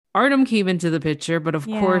Artem came into the picture, but of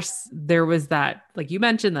Yeah. course there was that, like you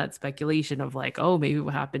mentioned, that speculation of like, oh, maybe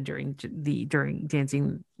what happened during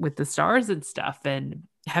Dancing with the Stars and stuff, and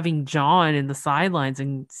having John in the sidelines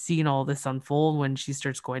and seeing all this unfold when she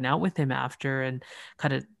starts going out with him after and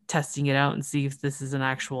kind of testing it out and see if this is an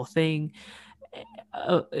actual thing.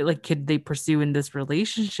 Like, could they pursue in this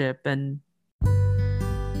relationship? And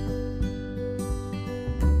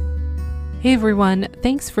hey everyone,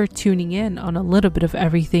 thanks for tuning in on a little bit of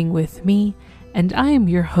everything with me, and I am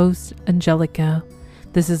your host, Angelica.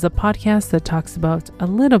 This is a podcast that talks about a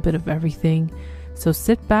little bit of everything, so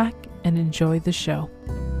sit back and enjoy the show.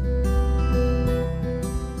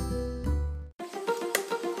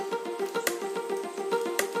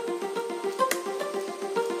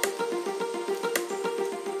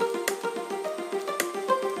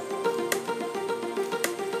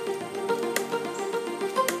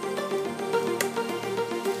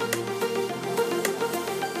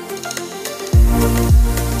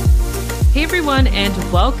 Hey everyone, and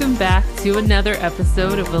welcome back to another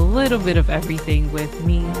episode of A Little Bit of Everything with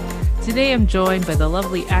me. Today I'm joined by the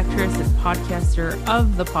lovely actress and podcaster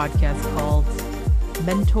of the podcast called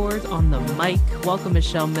Mentors on the Mic. Welcome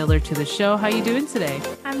Michelle Miller to the show. How you doing today?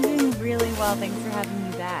 I'm doing really well. Thanks for having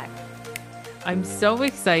me back. I'm so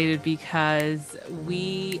excited because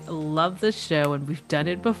we love the show and we've done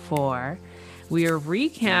it before. We are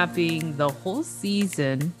recapping the whole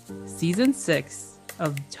season 6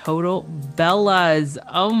 of Total Bellas.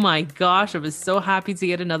 Oh my gosh, I was so happy to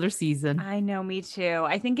get another season. I know, me too.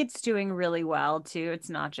 I think it's doing really well too. It's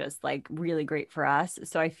not just like really great for us.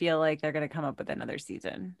 So I feel like they're going to come up with another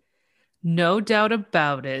season. No doubt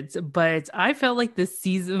about it. But I felt like the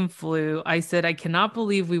season flew. I said, I cannot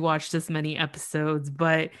believe we watched this many episodes,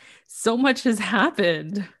 but so much has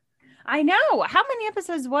happened. I know. How many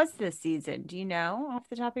episodes was this season? Do you know off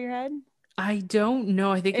the top of your head? I don't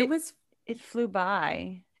know. I think it It was it flew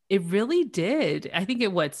by. It really did. I think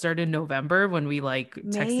it started in November when we like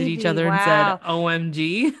texted each Maybe. other and said Wow.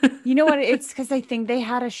 OMG. You know what? It's because I think they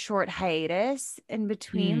had a short hiatus in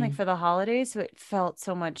between, like Hmm. for the holidays. So it felt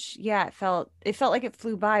so much. Yeah, it felt like it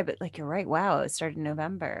flew by, but like you're right. Wow, it started in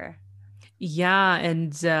November. Yeah,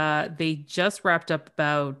 and they just wrapped up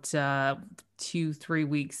about 2, 3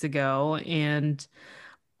 weeks ago, and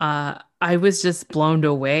I was just blown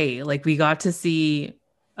away. Like we got to see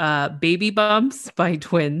baby bumps by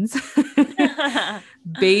twins.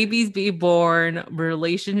 Babies be born,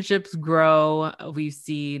 relationships grow. We've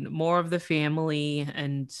seen more of the family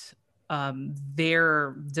and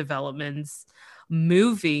their developments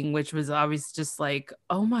moving, which was always just like,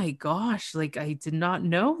 oh my gosh, like I did not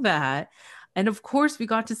know that. And of course, we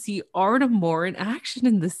got to see Artem more in action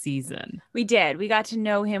in the season. We did. We got to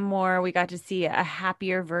know him more. We got to see a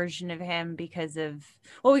happier version of him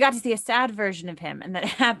well, we got to see a sad version of him and then a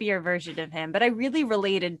happier version of him. But I really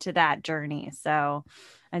related to that journey. So,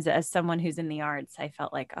 as someone who's in the arts, I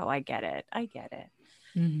felt like, oh, I get it. I get it.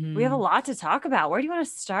 We have a Mhm. lot to talk about. Where do you want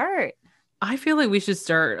to start? I feel like we should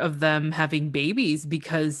start of them having babies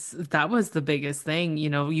because that was the biggest thing. You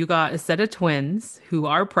know, you got a set of twins who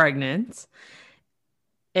are pregnant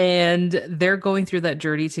and they're going through that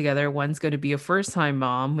journey together. One's going to be a first-time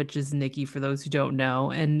mom, which is Nikki for those who don't know,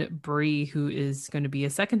 and Bree, who is going to be a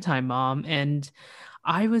second-time mom. And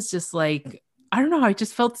I was just like, I don't know, I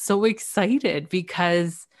just felt so excited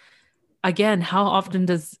because again, how often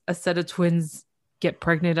does a set of twins get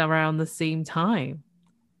pregnant around the same time?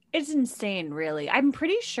 It's insane, really. I'm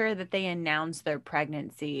pretty sure that they announced their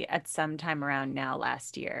pregnancy at some time around now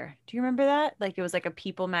last year. Do you remember that? Like it was like a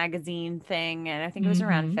People magazine thing, and I think it was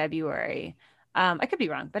around Hmm. February. I could be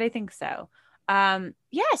wrong, but I think so.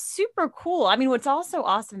 Yeah, super cool. I mean, what's also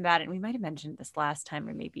awesome about it, and we might have mentioned this last time,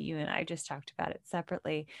 or maybe you and I just talked about it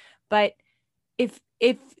separately, but if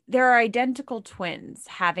there are identical twins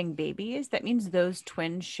having babies, that means those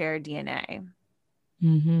twins share DNA.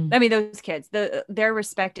 Hmm. I mean, those kids, their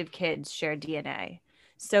respective kids share DNA.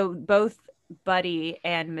 So both Buddy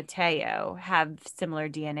and Mateo have similar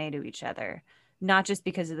DNA to each other, not just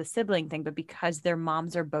because of the sibling thing, but because their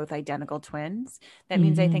moms are both identical twins. That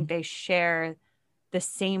means I think Hmm. they share the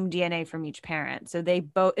same DNA from each parent. So they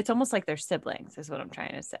both, it's almost like they're siblings, is what I'm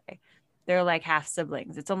trying to say. They're like half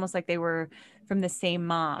siblings. It's almost like they were from the same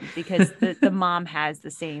mom because the mom has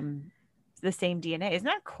the same DNA. Isn't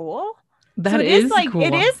that cool? So That it is is like it cool.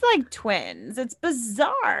 is like twins. It's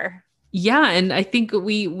bizarre. Yeah, and I think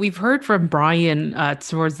we've heard from Brian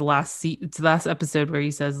towards the last episode where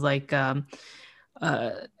he says like uh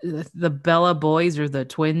the Bella boys or the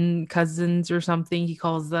twin cousins or something he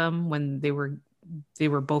calls them when they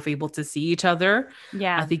were both able to see each other. I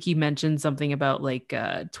Yeah. think he mentioned something about like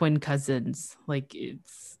twin cousins. Like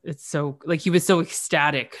it's so like he was so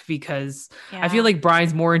ecstatic because I feel Yeah. like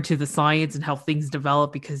Brian's more into the science and how things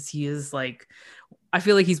develop because he is like I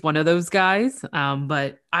feel like he's one of those guys.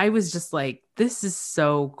 But I was just like, this is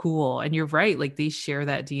so cool. And you're right, like they share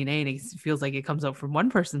that DNA and it feels like it comes out from one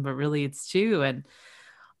person, but really it's two. And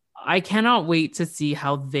I cannot wait to see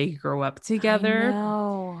how they grow up I together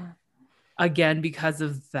know. again because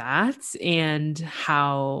of that and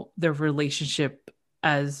how their relationship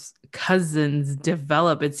as cousins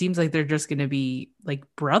develop. It seems like they're just going to be like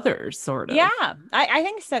brothers, sort Yeah, of. I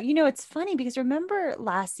think so. You know, it's funny because remember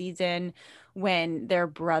last season when their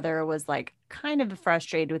brother was like kind of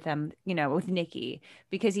frustrated with them, you know, with Nikki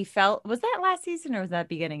because he felt, was that last season or was that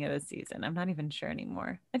beginning of the season? I'm not even sure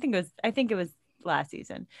anymore. I think it was last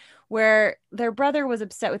season where their brother was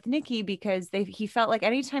upset with Nikki because he felt like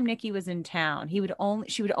anytime Nikki was in town,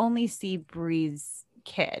 she would only see Bree's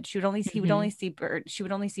kid. He would only Mhm. see she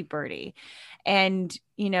would only see Birdie. And,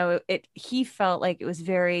 you know, he felt like it was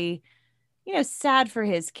very, you know, sad for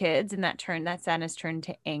his kids, and that sadness turned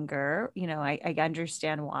to anger. You know, I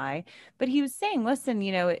understand why, but he was saying, listen,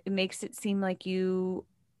 you know, it makes it seem like you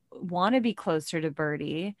want to be closer to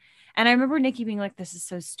Birdie. And I remember Nikki being like, this is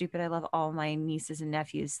so stupid. I love all my nieces and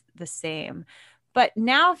nephews the same. But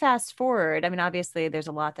now, fast forward, I mean, obviously, there's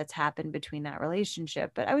a lot that's happened between that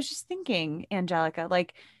relationship. But I was just thinking, Angelica,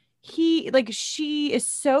 like, she is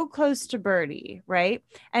so close to Birdie, right?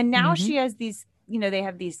 And now Mhm. she has these, you know, they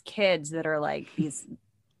have these kids that are like these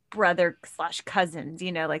brother slash cousins,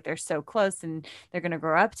 you know, like they're so close and they're going to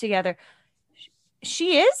grow up together.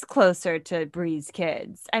 She is closer to Bree's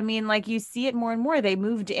kids. I mean, like you see it more and more. They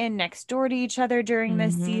moved in next door to each other during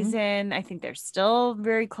this Mhm. season. I think they're still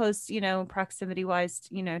very close, you know, proximity wise,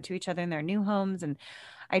 you know, to each other in their new homes. And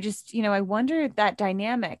I just, you know, I wonder that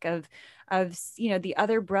dynamic of, you know, the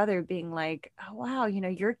other brother being like, oh, wow, you know,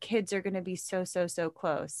 your kids are going to be so, so, so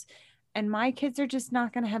close. And my kids are just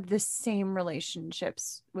not going to have the same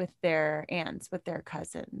relationships with their aunts, with their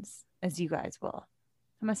cousins as you guys will.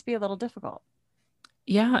 It must be a little difficult.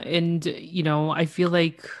 Yeah, and I feel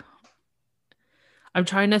like I'm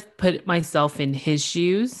trying to put myself in his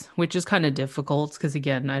shoes, which is kind of difficult because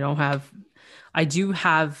again, I do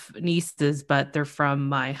have nieces, but they're from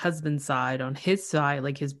my husband's side. On his side,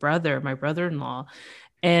 like his brother, my brother-in-law.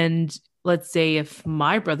 And let's say if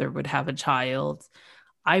my brother would have a child,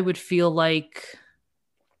 I would feel like,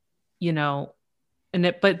 you know,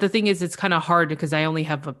 but the thing is, it's kind of hard because I only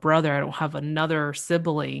have a brother. I don't have another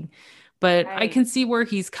sibling. But I Right. can see where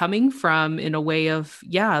he's coming from in a way of,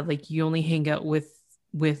 yeah, like you only hang out with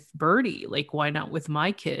Birdie. Like, why not with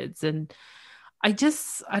my kids? And I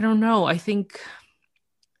don't know. I think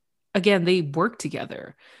again, they work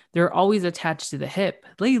together. They're always attached to the hip.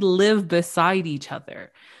 They live beside each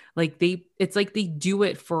other. It's like they do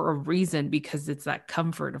it for a reason because it's that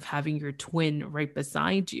comfort of having your twin right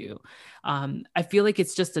beside you. I feel like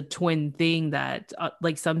it's just a twin thing that,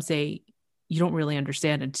 like some say, you don't really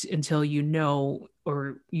understand until you know,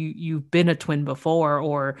 or you've been a twin before,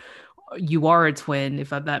 or you are a twin.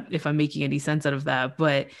 If I'm making any sense out of that,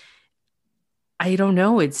 but I don't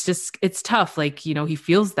know. It's just, it's tough. Like, he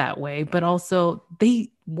feels that way, but also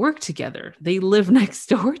they work together. They live next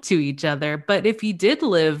door to each other. But if he did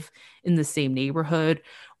live in the same neighborhood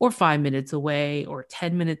or 5 minutes away or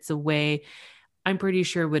 10 minutes away, I'm pretty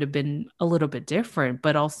sure it would have been a little bit different.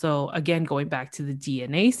 But also, again, going back to the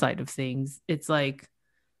DNA side of things, it's like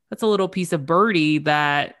that's a little piece of Birdie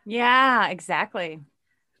Yeah, exactly.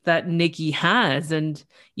 that Nikki has. And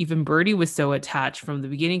even Birdie was so attached from the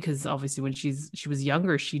beginning because obviously when she was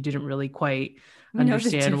younger, she didn't really quite Know the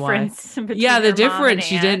understand why. difference Yeah, between the her mom and difference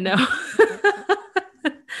she aunt. didn't know.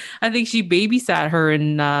 I think she babysat her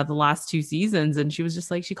in the last two seasons and she was just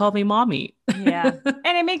like, she called me mommy. Yeah.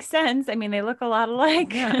 And it makes sense. I mean, they look a lot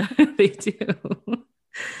alike. Yeah, they do.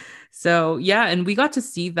 So yeah, and we got to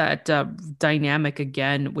see that dynamic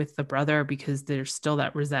again with the brother because there's still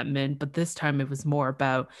that resentment, but this time it was more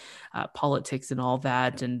about politics and all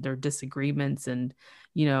that, and their disagreements, and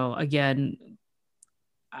again,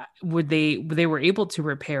 would they were able to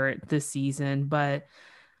repair it this season, but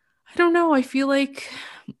I don't know. I think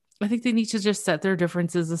they need to just set their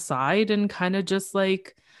differences aside and kind of just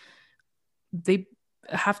like they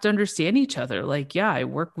have to understand each other. Like, yeah, I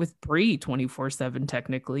work with Bree 24/7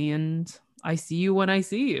 technically, and I see you when I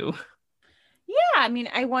see you. Yeah, I mean,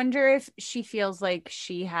 I wonder if she feels like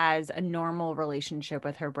she has a normal relationship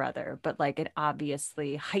with her brother, but like an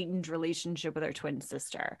obviously heightened relationship with her twin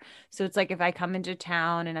sister. So it's like if I come into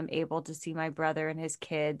town and I'm able to see my brother and his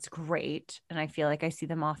kids, great. And I feel like I see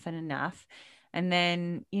them often enough. And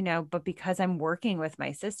then, you know, but because I'm working with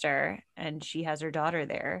my sister and she has her daughter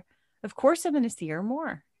there, of course I'm going to see her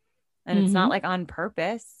more. And it's not Hmm. like on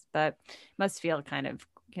purpose, but must feel kind of,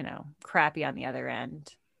 crappy on the other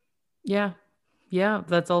end. Yeah. Yeah.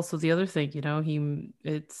 That's also the other thing,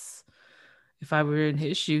 it's, if I were in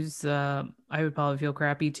his shoes, I would probably feel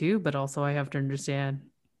crappy too, but also I have to understand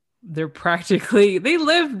they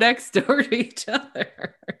live next door to each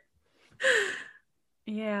other.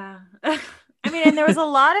 Yeah. I mean, and there was a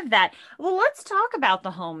lot of that. Well, let's talk about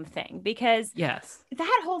the home thing because Yes.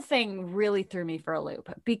 that whole thing really threw me for a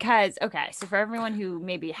loop. Because, okay, so for everyone who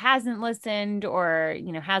maybe hasn't listened or,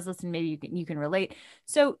 has listened, maybe you can relate.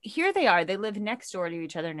 So here they are. They live next door to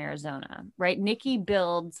each other in Arizona, right? Nikki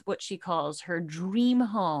builds what she calls her dream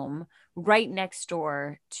home right next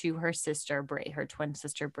door to her sister Brie, her twin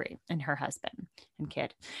sister Brie, and her husband and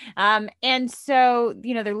kid. And so,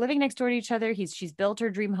 they're living next door to each other. She's built her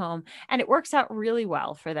dream home, and it works out really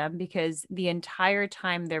well for them because the entire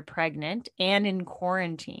time they're pregnant and in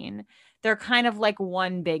quarantine, they're kind of like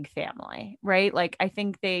one big family, right? Like I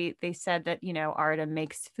think they said that, Arda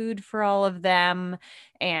makes food for all of them,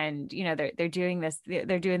 and they're doing this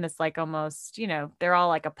like almost, they're all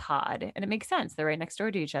like a pod, and it makes sense. They're right next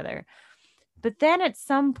door to each other. But then at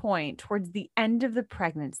some point towards the end of the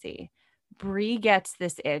pregnancy, Brie gets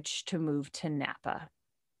this itch to move to Napa,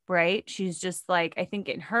 right? She's just like, I think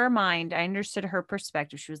in her mind, I understood her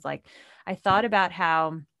perspective. She was like, I thought about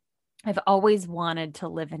how I've always wanted to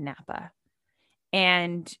live in Napa.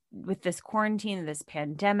 And with this quarantine, this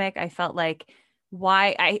pandemic, I felt like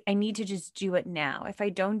I need to just do it now. If I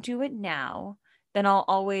don't do it now, then I'll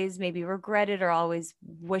always maybe regret it or always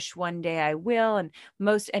wish one day I will.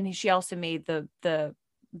 And she also made the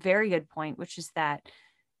very good point, which is that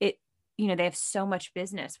it, they have so much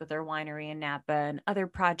business with their winery in Napa and other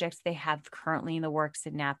projects they have currently in the works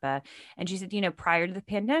in Napa. And she said, prior to the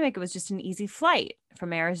pandemic, it was just an easy flight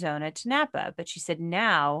from Arizona to Napa. But she said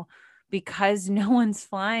now, because no one's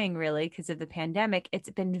flying really because of the pandemic, it's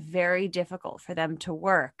been very difficult for them to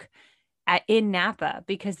work in Napa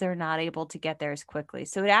because they're not able to get there as quickly.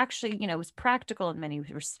 So it actually, was practical in many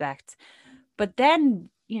respects. But then,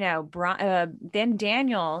 then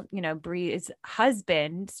Daniel, Brie's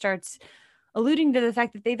husband, starts alluding to the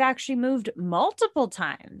fact that they've actually moved multiple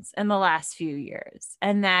times in the last few years,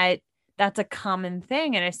 and that's a common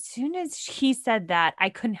thing. And as soon as he said that, I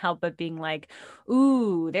couldn't help but being like,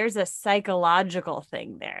 ooh, there's a psychological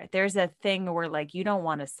thing there. There's a thing where like you don't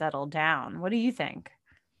want to settle down. What do you think?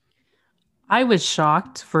 I was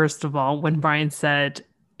shocked, first of all, when Brian said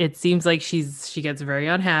it seems like she gets very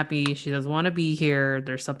unhappy. She doesn't want to be here.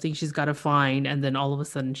 There's something she's got to find, and then all of a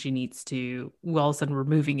sudden she needs to. Well, all of a sudden we're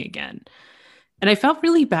moving again. And I felt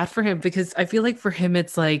really bad for him because I feel like for him,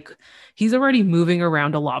 it's like he's already moving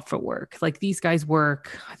around a lot for work. Like these guys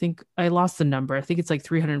work, I think I lost the number. I think it's like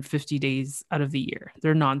 350 days out of the year.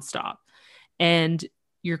 They're nonstop. And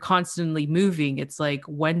you're constantly moving. It's like,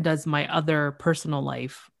 when does my other personal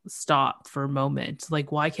life stop for a moment?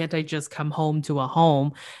 Like, why can't I just come home to a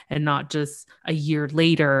home and not just a year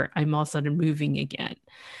later, I'm all of a sudden moving again?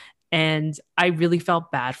 And I really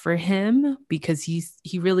felt bad for him because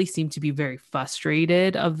he really seemed to be very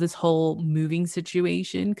frustrated of this whole moving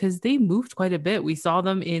situation because they moved quite a bit. We saw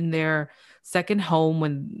them in their second home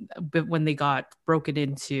when they got broken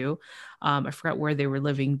into. I forgot where they were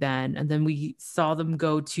living then, and then we saw them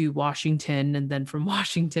go to Washington, and then from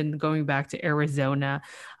Washington going back to Arizona,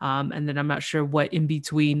 and then I'm not sure what in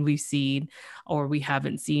between we've seen or we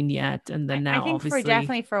haven't seen yet, and I, then I now think for obviously.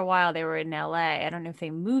 definitely for a while they were in LA. I don't know if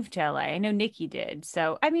they moved to LA. I know Nikki did.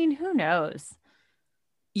 So, I mean, who knows?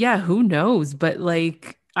 Yeah, who knows? But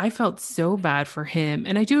like, I felt so bad for him.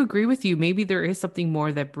 And I do agree with you. Maybe there is something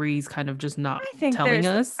more that Bree's kind of just not telling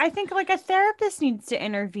us. I think like a therapist needs to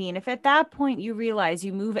intervene. If at that point you realize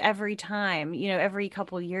you move every time, every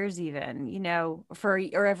couple years even,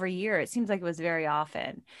 or every year, it seems like it was very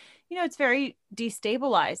often. It's very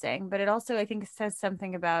destabilizing, but it also I think says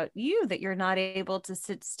something about you that you're not able to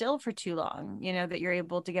sit still for too long, that you're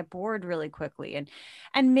able to get bored really quickly.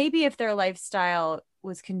 And maybe if their lifestyle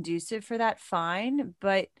was conducive for that, fine,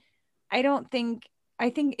 but I don't think I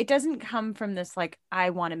think it doesn't come from this like I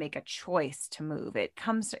want to make a choice to move. It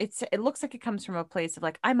looks like it comes from a place of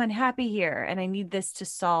like I'm unhappy here and I need this to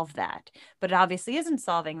solve that. But it obviously isn't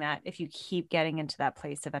solving that if you keep getting into that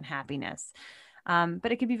place of unhappiness.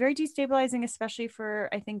 But it can be very destabilizing, especially for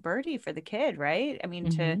I think Birdie for the kid, right? I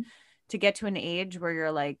mean Hmm. to get to an age where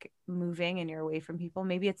you're like moving and you're away from people.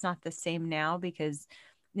 Maybe it's not the same now because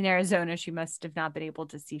in Arizona she must have not been able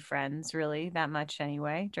to see friends really that much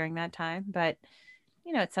anyway during that time. But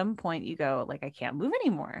at some point you go like, I can't move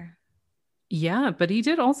anymore. Yeah, but he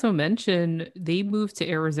did also mention they moved to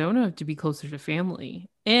Arizona to be closer to family.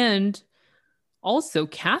 And Also,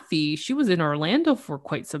 Kathy, she was in Orlando for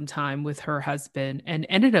quite some time with her husband and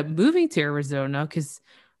ended up moving to Arizona because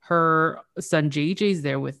her son JJ's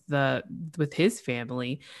there with his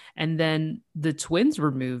family. And then the twins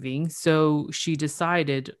were moving. So she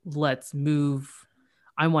decided, let's move.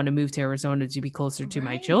 I want to move to Arizona to be closer to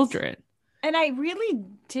my Right. children. And I really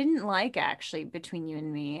didn't like, actually, between you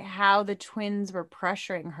and me, how the twins were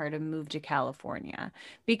pressuring her to move to California.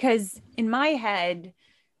 Because in my head,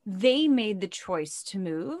 they made the choice to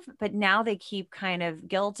move, but now they keep kind of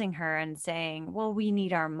guilting her and saying, well, we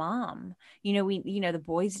need our mom. The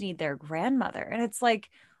boys need their grandmother. And it's like,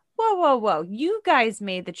 whoa, whoa, whoa. You guys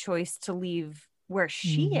made the choice to leave where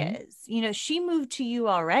she Mm-hmm. is. She moved to you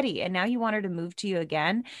already, and now you want her to move to you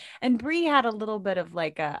again. And Brie had a little bit of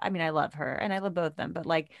like I mean, I love her and I love both of them, but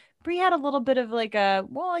like Brie had a little bit of like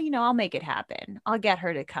well, I'll make it happen. I'll get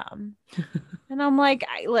her to come. And I'm like,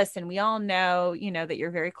 listen, we all know, that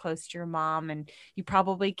you're very close to your mom and you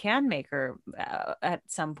probably can make her at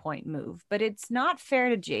some point move. But it's not fair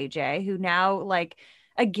to JJ, who now, like,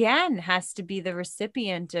 again, has to be the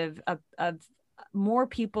recipient of more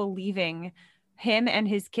people leaving him and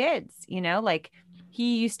his kids. Like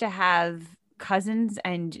he used to have cousins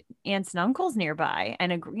and aunts and uncles nearby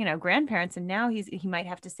and, grandparents. And now he might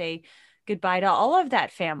have to say goodbye to all of that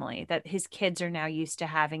family that his kids are now used to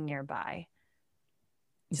having nearby.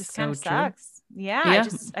 It's Just kind so of true. sucks. Yeah, Yeah,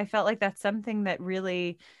 I felt like that's something that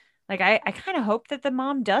really, like, I kind of hope that the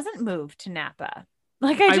mom doesn't move to Napa.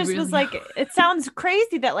 Like, I I just was really like, it sounds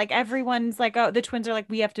crazy that like everyone's like, oh, the twins are like,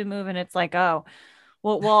 we have to move, and it's like, oh,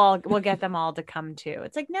 we'll get them all to come too.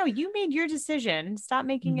 It's like, no, you made your decision. Stop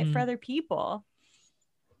making it for Mhm. other people.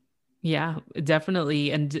 Yeah,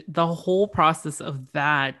 definitely. And the whole process of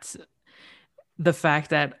that, the fact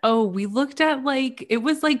that, oh, we looked at like, it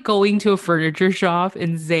was like going to a furniture shop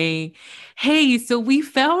and saying, hey, so we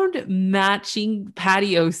found matching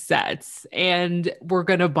patio sets and we're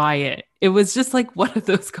going to buy it. It was just like one of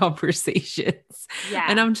those conversations.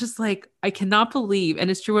 And Yeah, I'm just like, I cannot believe, and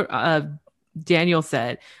it's true what Daniel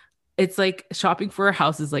said, it's like shopping for a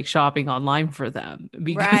house is like shopping online for them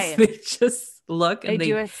because right. they just look They and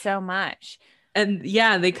do it so much.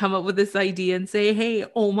 yeah, they come up with this idea and say, hey,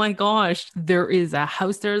 oh my gosh, there is a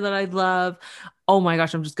house there that I love. Oh my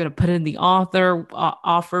gosh, I'm just going to put in the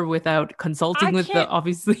offer without consulting I with the can't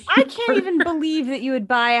obviously I can't even partner. believe that you would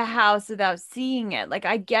buy a house without seeing it. Like,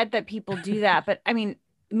 I get that people do that, but I mean,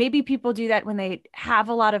 maybe people do that when they have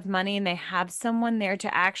a lot of money and they have someone there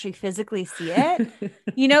to actually physically see it.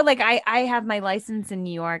 Like I have my license in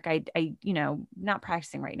New York. Not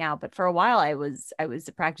practicing right now, but for a while I was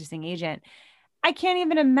a practicing agent. I can't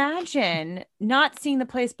even imagine not seeing the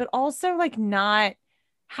place, but also like not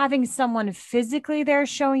having someone physically there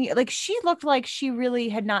showing you. Like, she looked like she really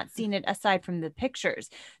had not seen it aside from the pictures.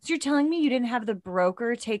 So you're telling me you didn't have the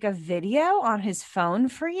broker take a video on his phone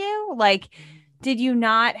for you? Like, did you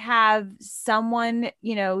not have someone,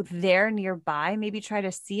 there nearby, maybe try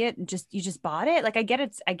to see it and you just bought it? Like, I get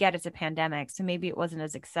it's a pandemic, so maybe it wasn't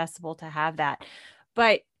as accessible to have that.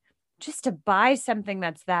 But just to buy something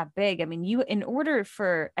that's that big. I mean,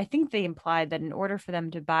 I think they implied that in order for them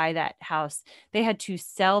to buy that house, they had to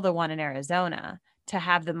sell the one in Arizona to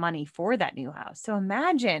have the money for that new house. So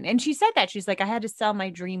imagine. And she said that she's like, I had to sell my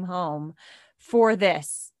dream home for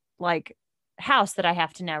this like house that I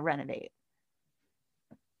have to now renovate.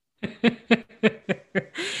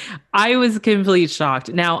 I was completely shocked.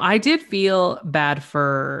 Now, I did feel bad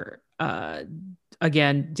for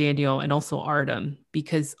again Daniel and also Artem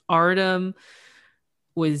because Artem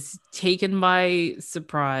was taken by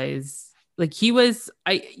surprise. Like he was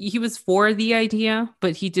for the idea,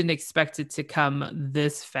 but he didn't expect it to come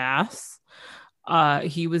this fast.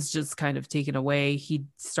 He was just kind of taken away. He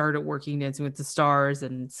started working Dancing with the Stars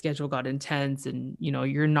and schedule got intense and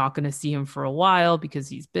you're not going to see him for a while because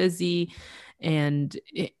he's busy. And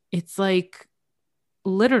it's like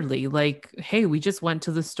literally like, hey, we just went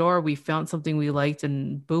to the store, we found something we liked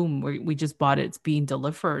and boom, we just bought it. It's being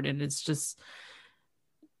delivered. And it's just,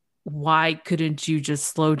 why couldn't you just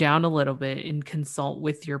slow down a little bit and consult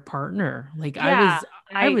with your partner? Like Yeah,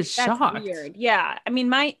 I I was that's shocked. weird. Yeah. I mean,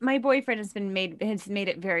 my boyfriend has made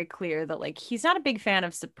it very clear that like he's not a big fan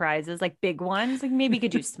of surprises, like big ones. Like maybe he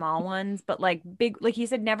could do small ones, but like big, like he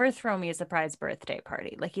said, never throw me a surprise birthday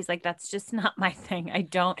party. Like he's like, that's just not my thing. I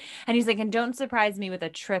don't, and he's like, and don't surprise me with a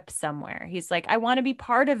trip somewhere. He's like, I want to be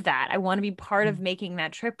part of that. I want to be part of making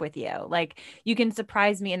that trip with you. Like you can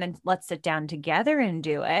surprise me and then let's sit down together and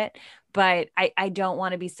do it, but I don't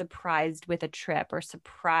want to be surprised with a trip or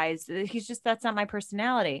surprised. He's just, that's not my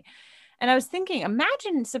personality. And I was thinking,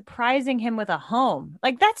 imagine surprising him with a home.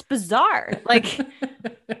 Like, that's bizarre. Like,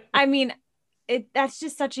 I mean, that's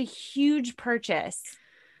just such a huge purchase.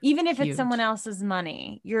 Even if it's someone Huge. else's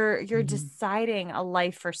money, you're Mhm. deciding a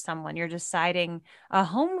life for someone. You're deciding a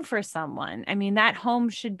home for someone. I mean, that home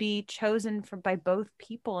should be chosen for by both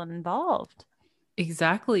people involved.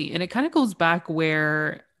 Exactly. And it kind of goes back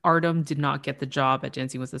where Artem did not get the job at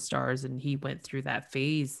Dancing with the Stars and he went through that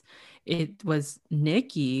phase. It was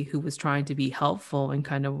Nikki who was trying to be helpful and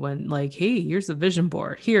kind of went like, hey, here's a vision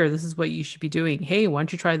board. Here, this is what you should be doing. Hey, why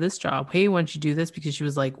don't you try this job? Hey, why don't you do this? Because she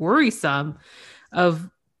was like worrisome of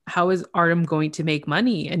how is Artem going to make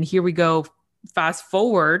money? And here we go, fast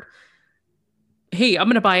forward. Hey, I'm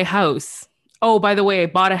going to buy a house. Oh, by the way, I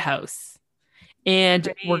bought a house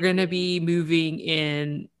and we're gonna Crazy. be moving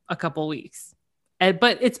in a couple weeks.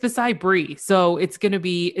 But it's beside Bree, so it's gonna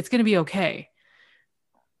be okay.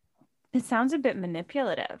 It sounds a bit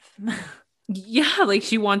manipulative. Yeah, like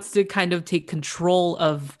she wants to kind of take control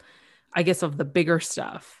of, I guess, of the bigger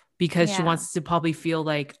stuff because she Yeah. wants to probably feel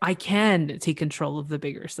like I can take control of the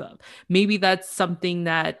bigger stuff. Maybe that's something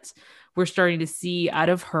that we're starting to see out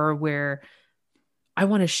of her where I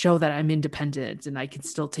want to show that I'm independent and I can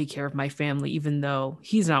still take care of my family, even though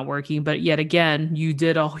he's not working. But yet again, you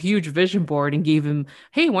did a huge vision board and gave him,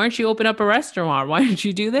 hey, why don't you open up a restaurant? Why don't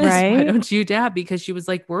you do this? Why Right? don't you dab? Because she was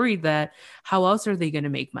like worried that how else are they going to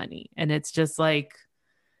make money? And it's just like,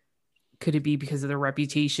 could it be because of their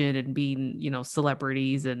reputation and being,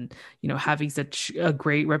 celebrities and, having such a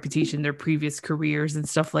great reputation in their previous careers and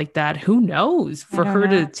stuff like that? Who knows? I For don't her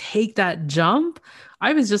to know. take that jump,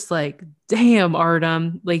 I was just like, damn,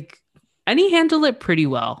 Artem, like, and he handled it pretty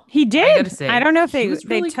well. He I gotta did. I say, don't know if he was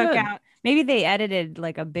they really took good. out, maybe they edited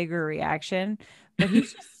like a bigger reaction, but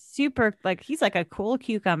he's just super, like he's like a cool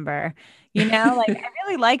cucumber. Like I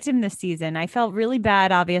really liked him this season. I felt really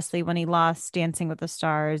bad obviously when he lost Dancing with the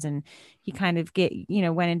Stars and he kind of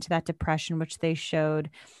went into that depression which they showed.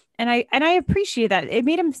 And I appreciate that. It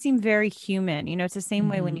made him seem very human. It's the same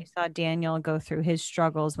way when you Mhm. saw Daniel go through his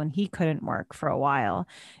struggles when he couldn't work for a while.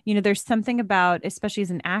 There's something about, especially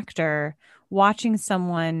as an actor, watching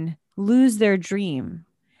someone lose their dream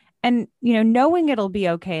and knowing it'll be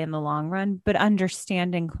okay in the long run, but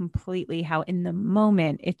understanding completely how in the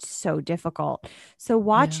moment it's so difficult. So Yeah.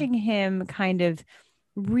 watching him kind of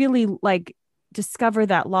really like discover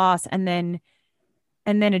that loss and then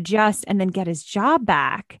adjust and then get his job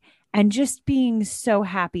back and just being so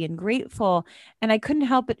happy and grateful. And I couldn't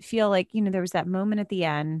help but feel like there was that moment at the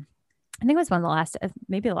end. I think it was one of the last,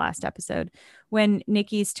 maybe the last episode, when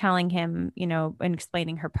Nikki's telling him, and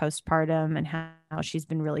explaining her postpartum and how she's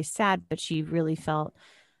been really sad, but she really felt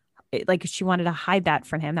like she wanted to hide that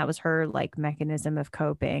from him. That was her like mechanism of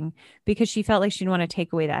coping because she felt like she didn't want to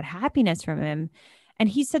take away that happiness from him. And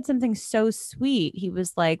he said something so sweet. He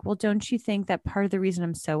was like, well, don't you think that part of the reason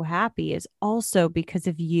I'm so happy is also because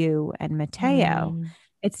of you and Mateo? Mm.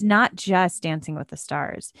 It's not just Dancing with the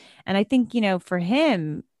Stars. And I think, for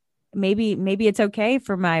him, maybe it's okay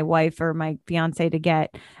for my wife or my fiance to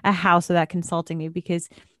get a house without consulting me because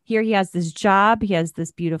here he has this job, he has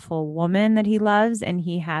this beautiful woman that he loves, and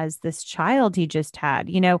he has this child he just had.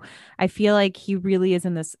 I feel like he really is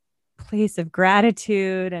in this place of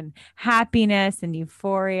gratitude and happiness and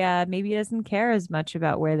euphoria. Maybe he doesn't care as much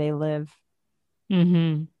about where they live.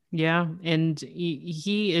 Hmm. Yeah, and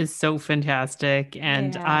he is so fantastic,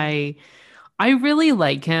 and Yeah. I really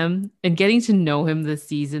like him, and getting to know him this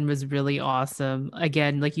season was really awesome.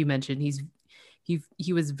 Again, like you mentioned,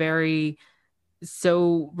 he was very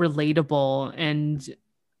so relatable and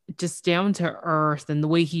just down to earth, and the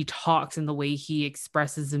way he talks and the way he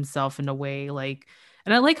expresses himself in a way like,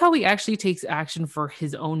 and I like how he actually takes action for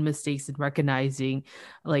his own mistakes and recognizing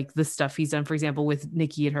like the stuff he's done. For example, with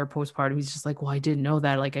Nikki and her postpartum, he's just like, well, I didn't know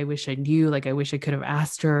that. Like, I wish I knew. Like, I wish I could have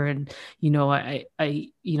asked her. And,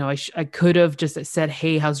 I could have just said,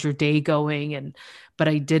 hey, how's your day going? And, but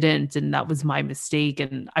I didn't. And that was my mistake.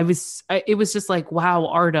 And it was just like, wow,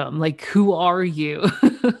 Artem, like, who are you?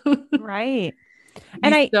 Right.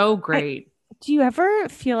 And He's so I great. do you ever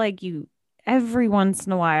feel like you every once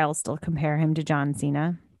in a while still compare him to John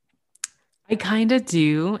Cena? I kind of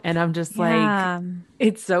do. And I'm just like, Yeah.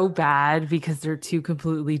 it's so bad because they're two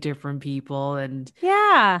completely different people. And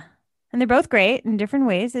Yeah. And they're both great in different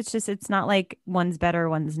ways. It's just, it's not like one's better,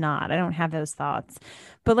 one's not. I don't have those thoughts.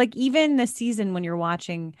 But like even this season, when you're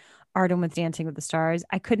watching Artem with Dancing with the Stars,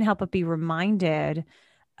 I couldn't help but be reminded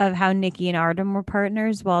of how Nikki and Artem were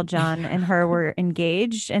partners while John and her were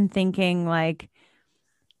engaged and thinking like,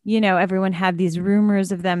 everyone had these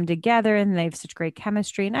rumors of them together and they have such great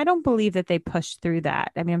chemistry. And I don't believe that they pushed through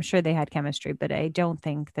that. I mean, I'm sure they had chemistry, but I don't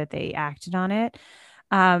think that they acted on it.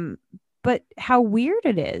 Um, but how weird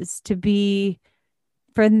it is to be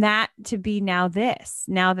for that to be now this,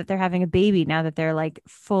 now that they're having a baby, now that they're like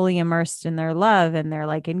fully immersed in their love and they're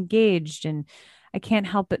like engaged. And I can't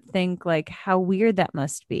help but think like how weird that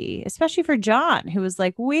must be, especially for John, who was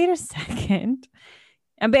like, wait a second.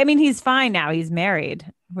 And but I mean, he's fine now. He's married,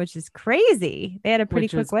 which is crazy. They had a pretty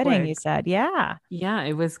which quick was wedding, you quick. said. Yeah. Yeah,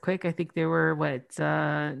 it was quick. I think they were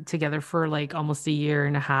together for like almost a year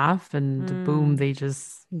and a half, and boom, Mm. they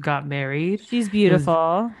just got married. She's It was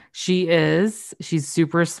beautiful. she's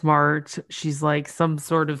super smart. She's like some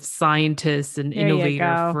sort of scientist and There you innovator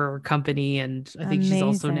go. for a company, and I think she's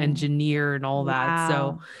also an Amazing. engineer and all that. So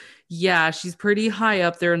Wow. yeah, she's pretty high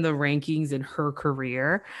up there in the rankings in her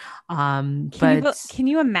career. But Can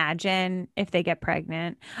you imagine if they get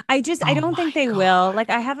pregnant? I oh don't my think they will. Like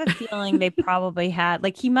God. I have a feeling they probably had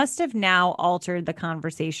like he must have now altered the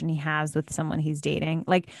conversation he has with someone he's dating.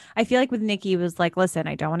 Like I feel like with Nikki it was like, listen,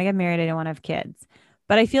 I don't want to get married, I don't want to have kids.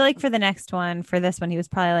 But I feel like for the next one, for this one, he was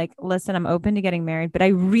probably like, listen, I'm open to getting married, but I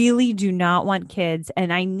really do not want kids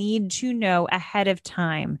and I need to know ahead of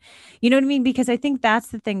time. You know what I mean? Because I think that's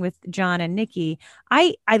the thing with John and Nikki.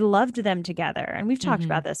 I loved them together, and we've talked Hmm.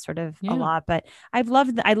 about this sort of a Yeah. lot, but I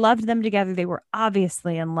loved them together. They were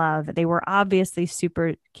obviously in love. They were obviously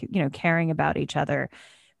super, caring about each other.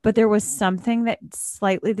 But there was something that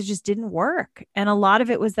just didn't work. And a lot of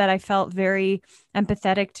it was that I felt very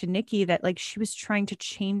empathetic to Nikki that like she was trying to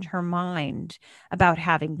change her mind about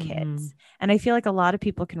having Hmm. kids. And I feel like a lot of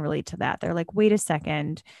people can relate to that. They're like, wait a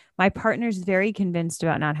second, my partner's very convinced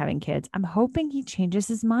about not having kids. I'm hoping he changes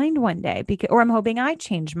his mind one day because, or I'm hoping I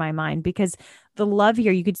change my mind because the love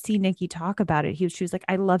here, you could see Nikki talk about it. She was like,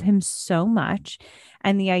 I love him so much.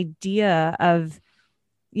 And the idea of,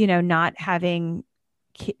 not having,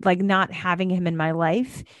 not having him in my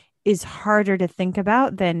life is harder to think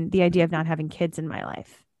about than the idea of not having kids in my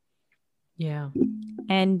life. Yeah.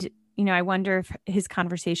 And, I wonder if his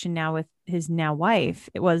conversation now with his now wife,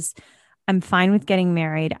 it was, I'm fine with getting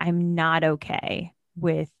married. I'm not okay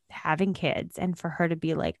with having kids. And for her to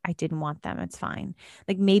be like, I didn't want them. It's fine.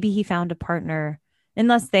 Like maybe he found a partner,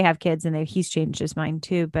 unless they have kids and he's changed his mind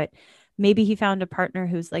too. But maybe he found a partner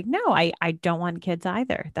who's like, no, I don't want kids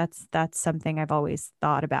either. That's something I've always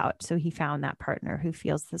thought about. So he found that partner who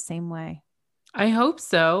feels the same way. I hope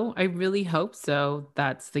so. I really hope so.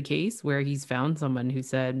 That's the case where he's found someone who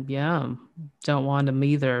said, yeah, don't want him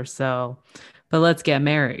either. So, but let's get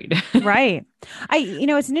married. Right.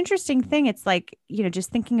 It's an interesting thing. It's like,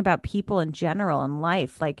 just thinking about people in general in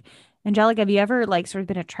life. Like, Angelica, have you ever like sort of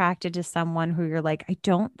been attracted to someone who you're like, I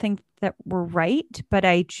don't think that we're right, but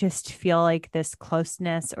I just feel like this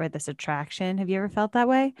closeness or this attraction. Have you ever felt that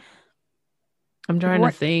way? I'm Like, trying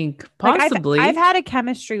to think. like I've Possibly. had a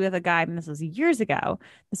chemistry with a guy, and this was years ago.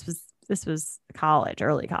 This was college,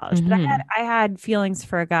 early college, but Hmm. I had feelings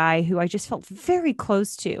for a guy who I just felt very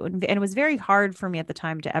close to, and it was very hard for me at the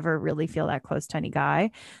time to ever really feel that close to any guy.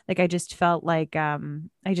 Like I just felt like I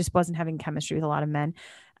just wasn't having chemistry with a lot of men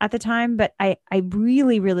at the time, but I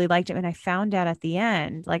really really liked him, and I found out at the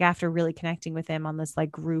end, like after really connecting with him on this like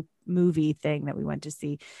group movie thing that we went to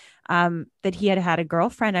see, that he had had a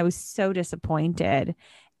girlfriend. I was so disappointed.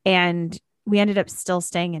 And we ended up still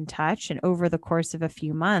staying in touch. And over the course of a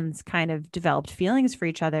few months, kind of developed feelings for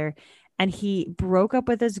each other. And he broke up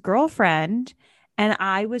with his girlfriend. And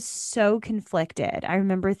I was so conflicted. I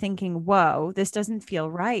remember thinking, whoa, this doesn't feel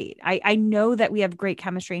right. I know that we have great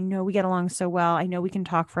chemistry. I know we get along so well. I know we can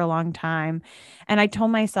talk for a long time. And I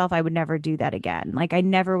told myself I would never do that again. Like I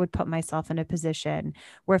never would put myself in a position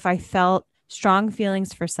where if I felt strong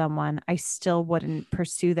feelings for someone, I still wouldn't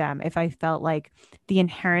pursue them if I felt like the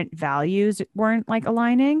inherent values weren't like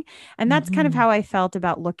aligning. And that's kind of Hmm. how I felt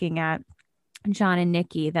about looking at John and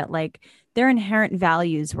Nikki, that like their inherent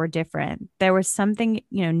values were different. There was something,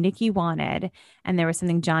 Nikki wanted, and there was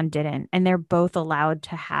something John didn't. And they're both allowed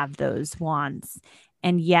to have those wants.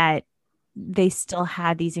 And yet they still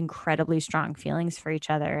had these incredibly strong feelings for each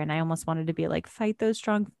other. And I almost wanted to be like, fight those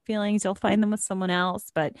strong feelings. You'll find them with someone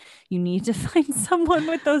else, but you need to find someone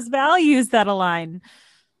with those values that align,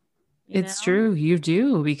 you It's know? true. You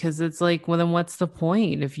do because it's like, well, then what's the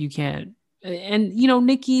point if you can't? And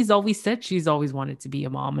Nikki's always said she's always wanted to be a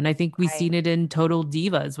mom, and I think we've Right. seen it in Total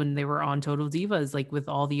Divas when they were on Total Divas, like with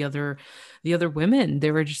all the other women. They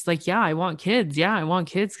were just like, yeah, I want kids. Yeah, I want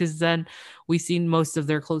kids. Because then we've seen most of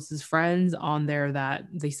their closest friends on there that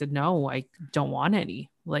they said, no, I don't want any.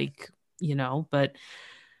 But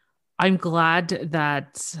I'm glad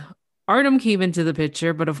that Artem came into the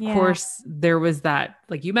picture, but of Yeah. course there was that,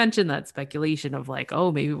 like you mentioned, that speculation of like,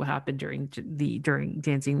 oh, maybe what happened during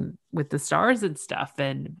Dancing with the Stars and stuff,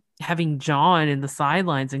 and having John in the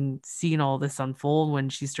sidelines and seeing all this unfold when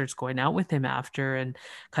she starts going out with him after and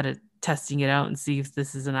kind of testing it out and see if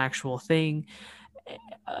this is an actual thing.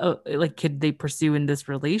 Like, could they pursue in this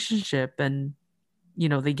relationship? And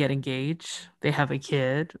they get engaged, they have a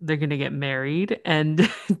kid, they're gonna get married, and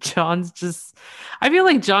John's just, I feel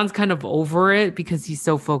like John's kind of over it because he's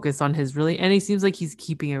so focused on his really, and he seems like he's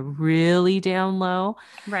keeping it really down low.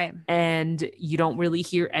 Right. And you don't really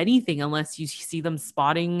hear anything unless you see them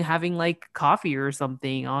spotting having like coffee or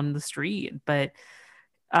something on the street. But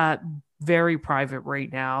uh very private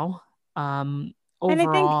right now. And I think,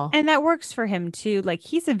 Overall. and that works for him too. Like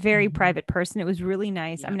he's a very Mhm. private person. It was really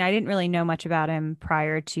nice. I Yeah. mean, I didn't really know much about him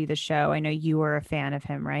prior to the show. I know you were a fan of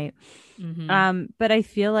him, right? Hmm. But I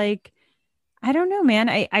feel like, I don't know, man.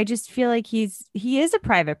 I just feel like he is a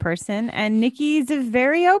private person and Nikki's a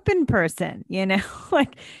very open person,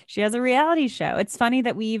 like she has a reality show. It's funny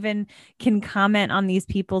that we even can comment on these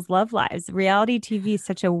people's love lives. Reality TV is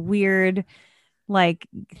such a weird like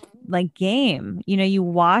game. You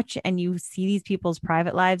watch and you see these people's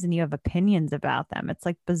private lives and you have opinions about them. It's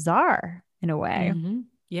like bizarre in a way. Hmm.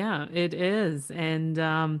 Yeah, it is.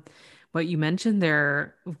 And what you mentioned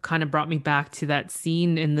there kind of brought me back to that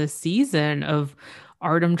scene in this season of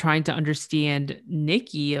Artem trying to understand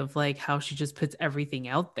Nikki, of like how she just puts everything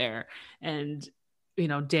out there. And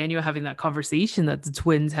Daniel having that conversation that the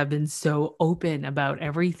twins have been so open about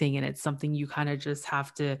everything, and it's something you kind of just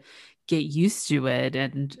have to get used to it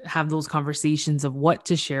and have those conversations of what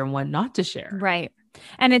to share and what not to share. Right.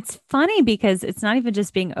 And it's funny because it's not even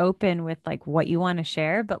just being open with like what you want to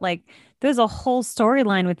share, but like there's a whole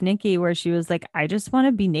storyline with Nikki where she was like, I just want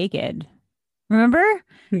to be naked. Remember?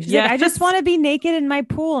 She's like, I just Yes. want to be naked in my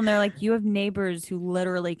pool. And they're like, you have neighbors who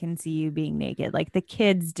literally can see you being naked. Like the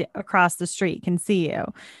kids across the street can see you.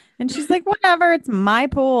 And she's like, whatever, it's my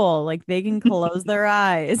pool. Like they can close their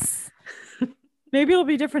eyes. Maybe it'll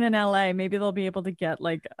be different in LA. Maybe they'll be able to get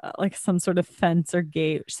like some sort of fence or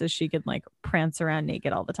gate so she can like prance around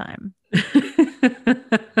naked all the time.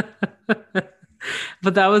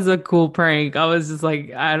 But that was a cool prank. I was just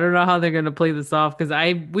like, I don't know how they're gonna play this off because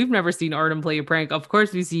we've never seen Artem play a prank. Of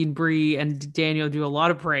course, we've seen Bree and Daniel do a lot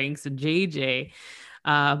of pranks and JJ.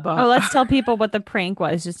 Oh, But let's tell people what the prank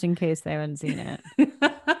was just in case they haven't seen it.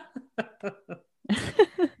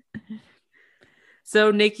 so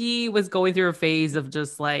Nikki was going through a phase of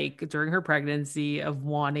just like during her pregnancy of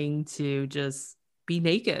wanting to just be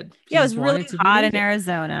naked. She Yeah, it was just really wanted to be hot in naked.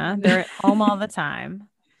 Arizona. They're at home all the time.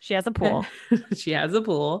 She has a pool. She has a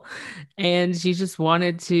pool and she just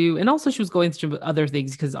wanted to, and also she was going through other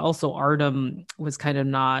things because also Artem was kind of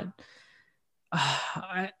not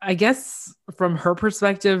I guess from her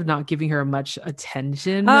perspective not giving her much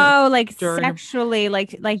attention Oh, like during her. sexually, like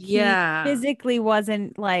he Yeah. physically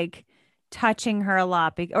wasn't like touching her a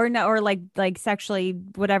lot, or no, or like sexually,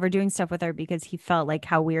 whatever, doing stuff with her because he felt like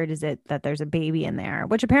how weird is it that there's a baby in there,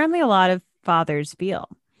 which apparently a lot of fathers feel.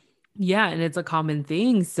 Yeah, and it's a common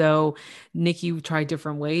thing. So Nikki tried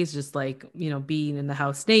different ways, just like, being in the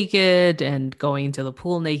house naked and going to the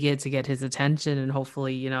pool naked to get his attention and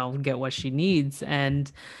hopefully, get what she needs. And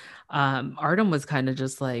Artem was kind of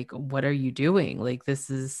just like, what are you doing? Like, this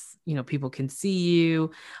is, people can see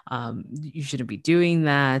you. You shouldn't be doing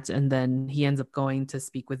that. And then he ends up going to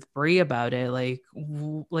speak with Brie about it. Like,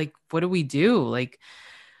 like, what do we do? Like,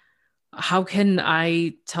 how can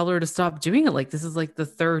I tell her to stop doing it? Like, this is like the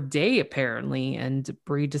third day apparently. And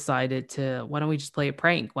Brie decided to, why don't we just play a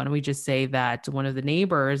prank? Why don't we just say that one of the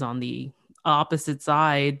neighbors on the opposite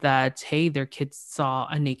side that, hey, their kids saw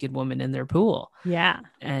a naked woman in their pool. Yeah.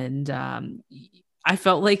 And I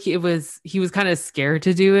felt like he was kind of scared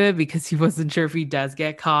to do it because he wasn't sure if he does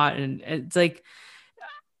get caught. And it's like,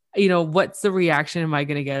 what's the reaction am I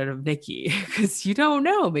going to get out of Nikki? Because you don't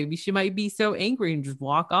know. Maybe she might be so angry and just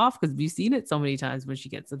walk off because we've seen it so many times when she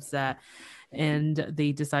gets upset. And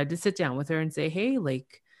they decide to sit down with her and say, hey,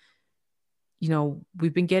 like,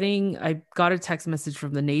 I got a text message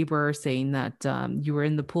from the neighbor saying that you were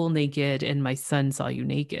in the pool naked and my son saw you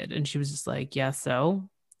naked. And she was just like, yeah, so.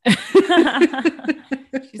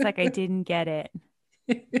 She's like, I didn't get it.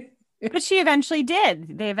 But she eventually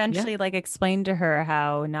did. They Yeah. eventually like explained to her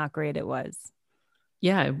how not great it was.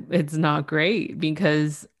 Yeah, it's not great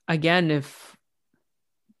because again, if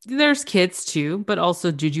there's kids too, but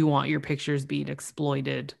also did you want your pictures being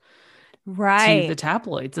exploited to Right. the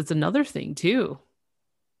tabloids? That's another thing too,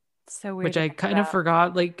 So weird which to I think kind of about.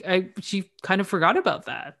 forgot. Like she kind of forgot about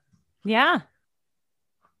that. Yeah.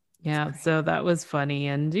 It's Yeah, great. so that was funny.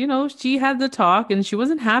 And, she had the talk and she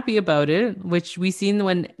wasn't happy about it, which we seen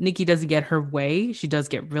when Nikki doesn't get her way. She does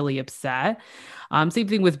get really upset. Same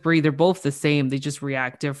thing with Brie. They're both the same. They just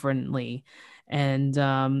react differently. And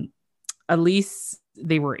at least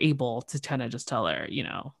they were able to kind of just tell her,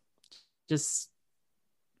 just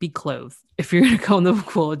be clothed. If you're going to go in the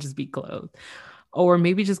pool, just be clothed. Or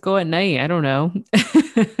maybe just go at night. I don't know.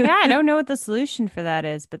 Yeah, I don't know what the solution for that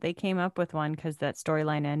is, but they came up with one because that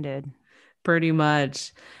storyline ended. Pretty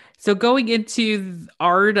much. So going into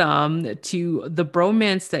Artem to the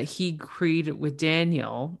bromance that he created with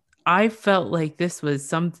Daniel, I felt like this was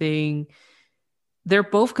something, they're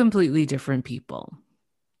both completely different people.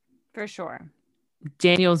 For sure.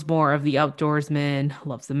 Daniel's more of the outdoorsman,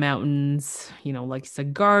 loves the mountains, likes to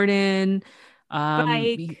garden,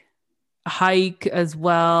 Bike. hike as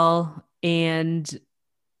well. And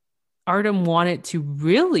Artem wanted to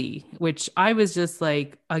really, which I was just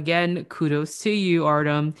like, again, kudos to you,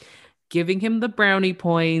 Artem, giving him the brownie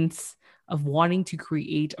points of wanting to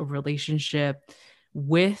create a relationship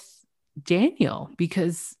with Daniel.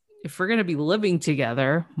 Because if we're going to be living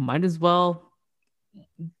together, might as well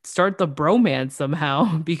start the bromance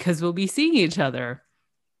somehow because we'll be seeing each other.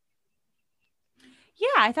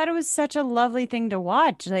 Yeah, I thought it was such a lovely thing to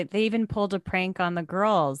watch. Like they even pulled a prank on the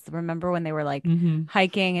girls. Remember when they were like Mm-hmm.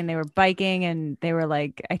 hiking and they were biking and they were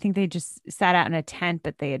like, I think they just sat out in a tent,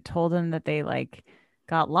 but they had told them that they like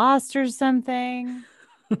got lost or something.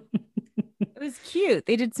 It was cute.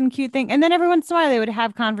 They did some cute thing. And then every once in a while they would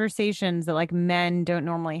have conversations that like men don't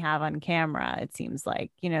normally have on camera, it seems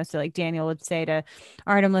like, so like Daniel would say to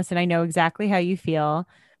Artem, listen, I know exactly how you feel,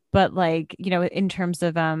 but like, in terms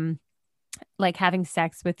of like having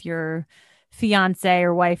sex with your fiance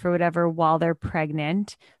or wife or whatever while they're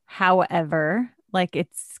pregnant. However, like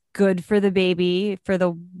it's good for the baby, for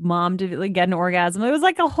the mom to like get an orgasm. It was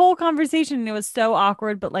like a whole conversation and it was so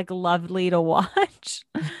awkward, but like lovely to watch.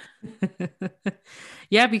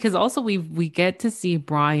 Yeah, because also we get to see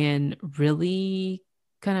Brian really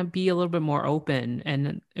kind of be a little bit more open.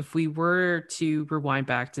 And if we were to rewind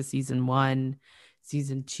back to season one,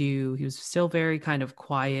 season two, he was still very kind of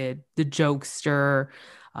quiet, the jokester,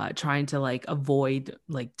 trying to like avoid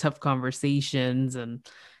like tough conversations and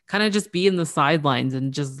kind of just be in the sidelines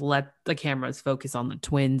and just let the cameras focus on the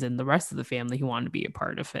twins and the rest of the family who want to be a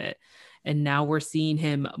part of it. And now we're seeing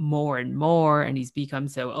him more and more, and he's become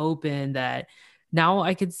so open that now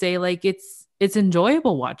I could say like it's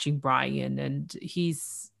enjoyable watching Brian, and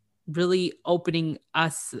he's really opening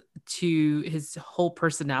us to his whole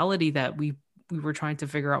personality that we were trying to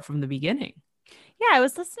figure out from the beginning. Yeah, I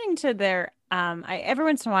was listening to their I every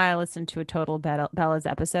once in a while I listen to a Total Bella's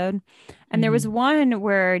episode. And there was Mm-hmm. one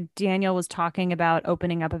where Daniel was talking about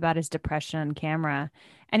opening up about his depression on camera.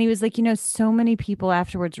 And he was like, so many people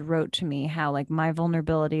afterwards wrote to me how like my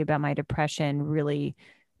vulnerability about my depression really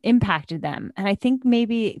impacted them. And I think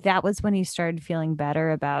maybe that was when he started feeling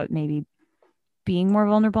better about maybe being more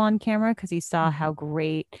vulnerable on camera because he saw Mm-hmm. how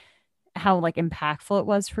great, how like impactful it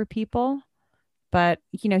was for people. But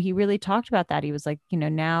he really talked about that. He was like,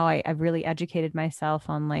 now I've really educated myself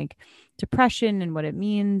on like depression and what it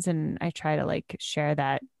means, and I try to like share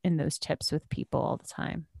that in those tips with people all the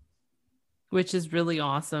time. Which is really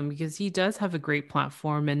awesome because he does have a great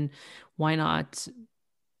platform, and why not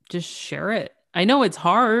just share it? I know it's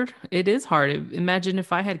hard. It is hard. Imagine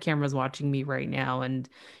if I had cameras watching me right now and,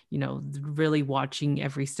 really watching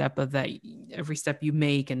every step of that, every step you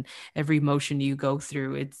make and every motion you go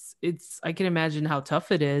through. I can imagine how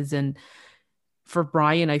tough it is. And for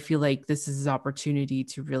Brian, I feel like this is his opportunity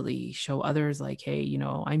to really show others like, hey,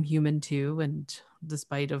 I'm human too. And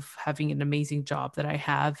despite of having an amazing job that I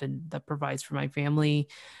have and that provides for my family,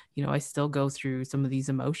 I still go through some of these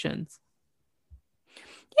emotions.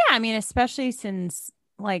 Yeah, I mean, especially since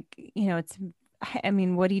like, it's I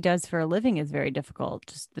mean, what he does for a living is very difficult.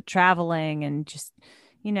 Just the traveling and just,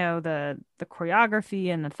 the choreography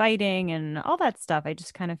and the fighting and all that stuff. I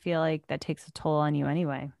just kind of feel like that takes a toll on you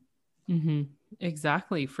anyway. Hmm.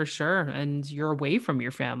 Exactly, for sure. And you're away from your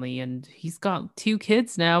family, and he's got two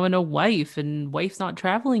kids now and a wife, and wife's not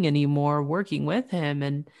traveling anymore, working with him,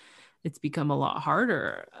 and it's become a lot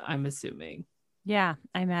harder, I'm assuming. Yeah,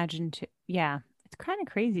 I imagine too. Yeah, it's kind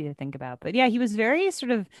of crazy to think about. But yeah, he was very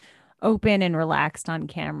sort of open and relaxed on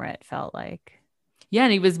camera, it felt like. Yeah,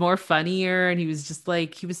 and he was more funnier, and he was just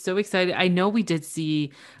like he was so excited. I know we did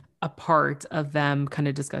see a part of them kind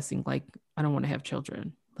of discussing like, I don't want to have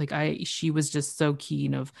children. Like she was just so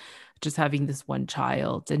keen of just having this one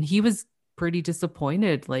child, and he was pretty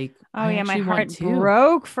disappointed. Like, Oh I yeah, my actually want heart two.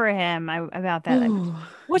 broke for him about that. Ooh,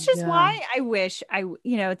 Which is yeah. why I wish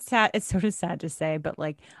it's sad. It's sort of sad to say, but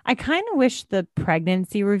like, I kind of wish the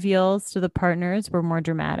pregnancy reveals to the partners were more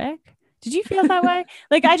dramatic. Did you feel that way?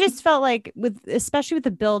 Like, I just felt like especially with the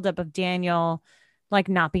buildup of Daniel, like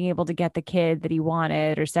not being able to get the kid that he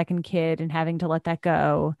wanted or second kid and having to let that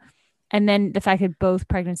go. And then the fact that both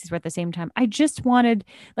pregnancies were at the same time, I just wanted,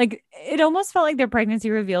 like, it almost felt like their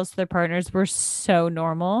pregnancy reveals to their partners were so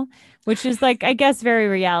normal, which is like, I guess, very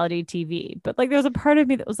reality TV. But like, there was a part of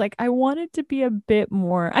me that was like, I wanted to be a bit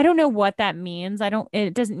more, I don't know what that means.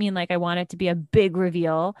 It doesn't mean like I want it to be a big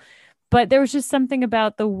reveal, but there was just something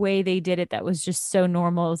about the way they did it that was just so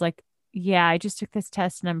normal. It was like, yeah, I just took this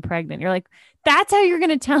test and I'm pregnant. You're like, that's how you're going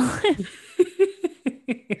to tell him.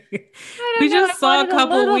 I don't We know. I just saw a wanted a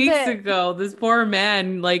couple little weeks bit. ago this poor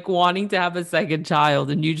man like wanting to have a second child,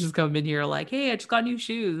 and you just come in here like, hey, I just got new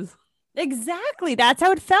shoes. Exactly. That's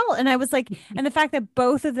how it felt. And I was like, and the fact that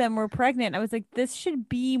both of them were pregnant, I was like, this should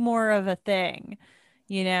be more of a thing,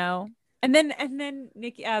 you know? And then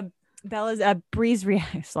Nikki, Bella's, Bree's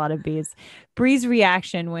reacts, a lot of bees. Bree's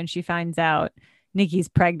reaction when she finds out Nikki's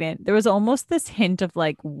pregnant, there was almost this hint of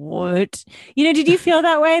like, what? Did you feel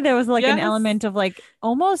that way? There was like an Yes. element of like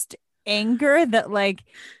almost anger that like,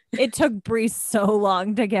 it took Bree so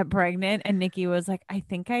long to get pregnant. And Nikki was like, I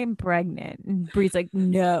think I'm pregnant. And Bree's like,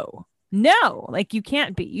 no, like you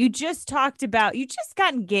can't be. You just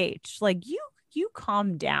got engaged. Like you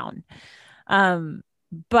calm down. Um,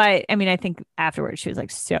 but I mean, I think afterwards she was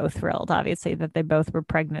like so thrilled, obviously, that they both were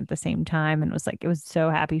pregnant at the same time and was like, it was so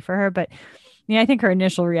happy for her. But I think her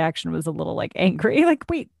initial reaction was a little like angry, like,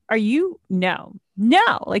 wait, are you? No,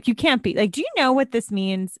 like you can't be. Like, do you know what this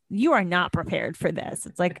means? You are not prepared for this.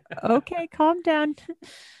 It's like, okay, calm down.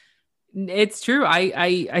 It's true.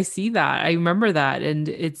 I see that. I remember that. And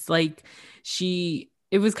it's like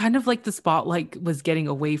it was kind of like the spotlight was getting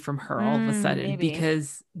away from her all of a sudden Maybe.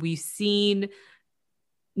 because we've seen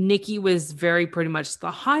Nikki was very pretty much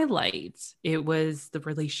the highlight. It was the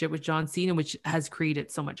relationship with John Cena, which has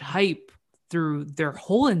created so much hype through their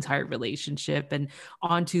whole entire relationship and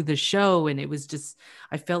onto the show. And it was just,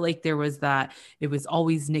 I felt like there was that, it was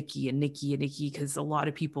always Nikki and Nikki and Nikki, because a lot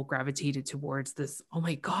of people gravitated towards this. Oh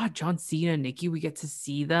my God, John Cena and Nikki, we get to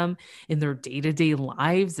see them in their day to day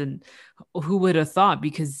lives. And who would have thought?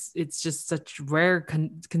 Because it's just such rare,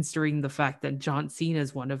 considering the fact that John Cena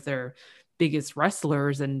is one of their biggest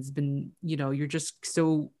wrestlers and has been, you're just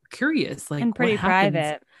so curious, like And what pretty happens.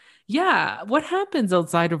 private. Yeah, what happens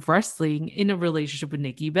outside of wrestling in a relationship with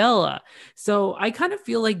Nikki Bella? So I kind of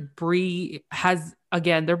feel like Brie has,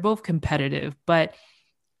 again, they're both competitive, but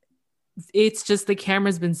it's just the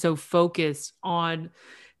camera's been so focused on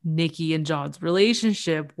Nikki and John's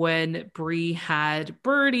relationship. When Brie had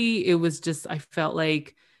Birdie, it was just, I felt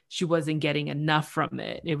like she wasn't getting enough from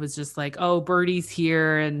it. It was just like, oh, Birdie's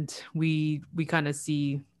here, and we kind of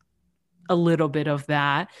see a little bit of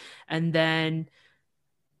that. And then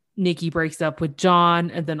Nikki breaks up with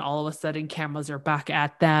John, and then all of a sudden cameras are back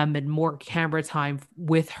at them and more camera time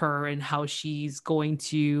with her and how she's going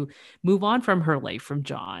to move on from her life from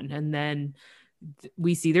John. And then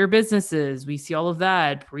we see their businesses, we see all of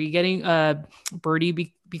that. Brie getting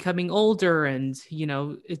Birdie becoming older and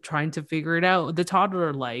trying to figure it out, the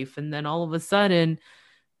toddler life. And then all of a sudden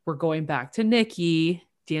we're going back to Nikki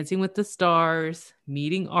dancing with the stars,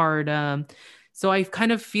 meeting Artem. So I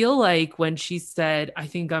kind of feel like when she said, I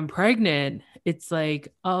think I'm pregnant, it's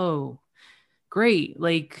like, oh, great.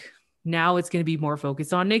 Like now it's going to be more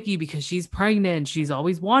focused on Nikki because she's pregnant. She's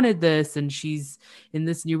always wanted this and she's in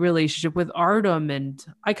this new relationship with Artem. And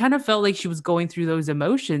I kind of felt like she was going through those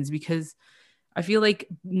emotions because I feel like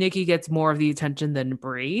Nikki gets more of the attention than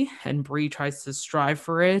Brie, and Brie tries to strive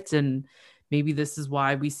for it. And maybe this is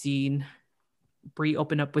why we seen Brie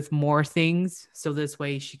open up with more things. So this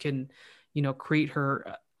way she can, create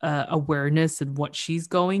her awareness and what she's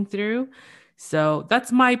going through. So that's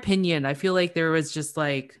my opinion. I feel like there was just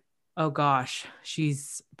like, oh gosh,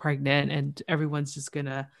 she's pregnant and everyone's just going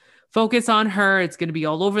to focus on her. It's going to be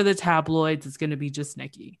all over the tabloids. It's going to be just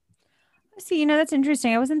Nikki. See, that's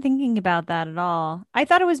interesting. I wasn't thinking about that at all. I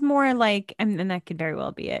thought it was more like, and that could very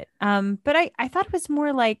well be it. But I thought it was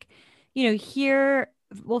more like, here,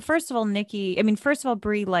 well, first of all, first of all,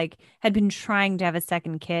 Brie like had been trying to have a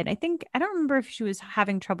second kid. I don't remember if she was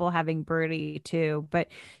having trouble having Birdie too, but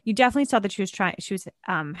you definitely saw that she was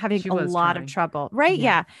having She a was lot of trying. trouble, right? Yeah.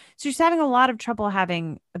 Yeah. So she's having a lot of trouble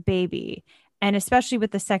having a baby. And especially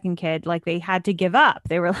with the second kid, like they had to give up.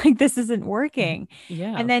 They were like, this isn't working.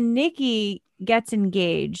 Yeah. And then Nikki gets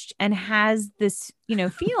engaged and has this,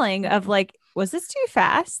 feeling of like, was this too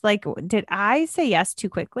fast? Like, did I say yes too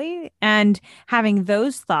quickly? And having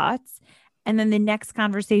those thoughts. And then the next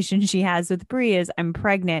conversation she has with Bree is, I'm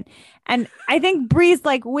pregnant. And I think Bree's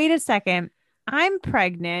like, wait a second, I'm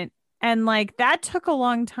pregnant. And like that took a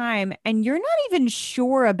long time. And you're not even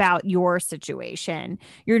sure about your situation.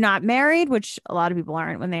 You're not married, which a lot of people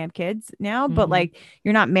aren't when they have kids now, but Mhm. like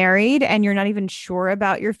you're not married and you're not even sure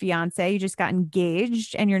about your fiance. You just got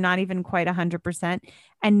engaged and you're not even quite 100%.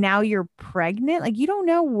 And now you're pregnant. Like you don't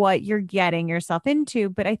know what you're getting yourself into.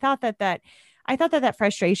 But I thought that that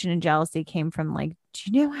frustration and jealousy came from like, do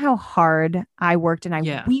you know how hard I worked? And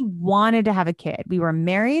Yeah. we wanted to have a kid. We were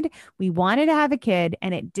married. We wanted to have a kid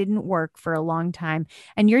and it didn't work for a long time.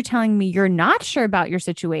 And you're telling me you're not sure about your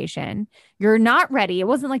situation. You're not ready. It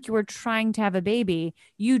wasn't like you were trying to have a baby.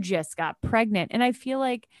 You just got pregnant. And I feel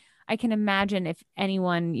like I can imagine if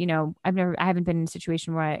anyone, I haven't been in a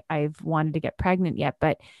situation where I've wanted to get pregnant yet,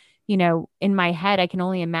 but in my head, I can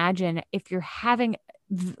only imagine if you're having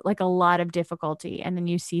like a lot of difficulty and then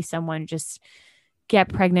you see someone just get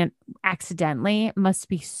pregnant accidentally, it must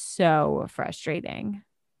be so frustrating.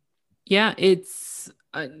 Yeah, it's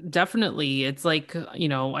definitely. It's like, I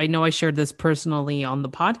know I shared this personally on the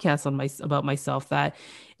podcast on my about myself that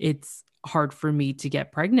it's hard for me to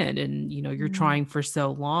get pregnant and you're Mm. trying for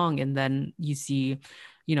so long and then you see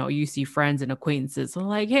friends and acquaintances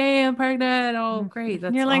like, "Hey, I'm pregnant." Oh, great.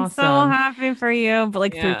 That's You're like so awesome. happy for you, but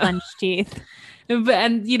like through Yeah. clenched teeth. But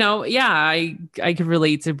and yeah, I could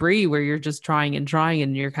relate to Brie where you're just trying and trying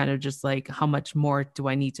and you're kind of just like, how much more do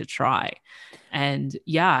I need to try? And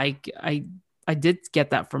yeah, I did get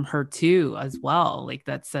that from her too as well. Like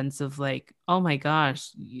that sense of like, oh my gosh,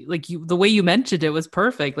 like the way you mentioned it was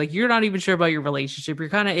perfect. Like you're not even sure about your relationship. You're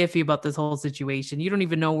kind of iffy about this whole situation. You don't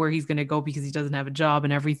even know where he's gonna go because he doesn't have a job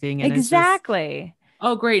and everything. And it's just, Exactly.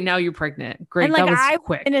 oh great, now you're pregnant. And Great. like That was I'm in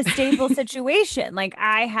quick. a stable situation. Like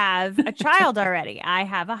I have a child already. I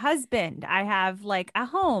have a husband. I have like a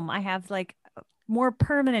home. I have like more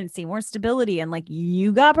permanency, more stability. And like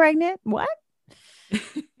you got pregnant? What?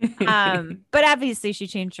 But obviously she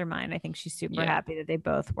changed her mind. I think she's super Yeah. happy that they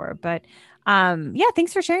both were. But yeah,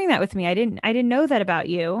 thanks for sharing that with me. I didn't know that about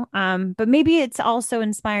you. But maybe it's also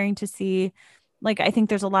inspiring to see, like, I think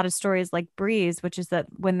there's a lot of stories like Breeze, which is that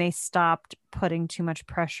when they stopped putting too much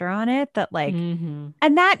pressure on it, that like, Hmm.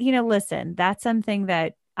 and that, listen, that's something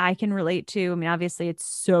that I can relate to. I mean, obviously it's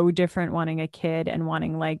so different wanting a kid and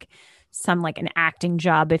wanting like some like an acting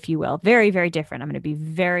job, if you will. Very, very different. I'm going to be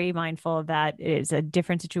very mindful of that. It is a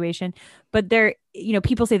different situation. But there,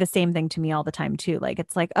 people say the same thing to me all the time too. Like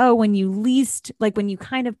it's like, oh, when you least like when you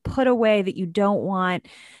kind of put away that you don't want,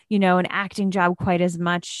 an acting job quite as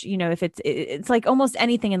much, if it's like almost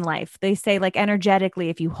anything in life. They say like energetically,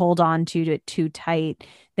 if you hold on to it too tight,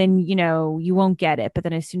 then you won't get it. But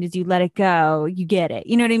then as soon as you let it go, you get it.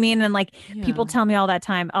 You know what I mean? And like people Yeah. tell me all the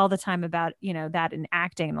time about, that in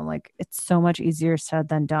acting. And I'm like, it's so much easier said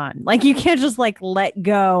than done. Like you can't just like let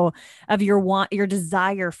go of your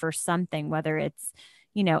desire for something, whether it's,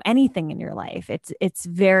 anything in your life. It's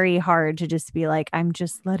very hard to just be like, I'm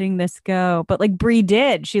just letting this go. But like Brie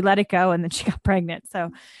did, she let it go and then she got pregnant. So I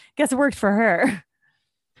guess it worked for her.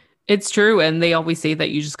 It's true. And they always say that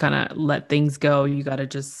you just kind of let things go. You got to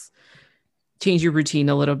just change your routine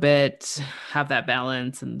a little bit, have that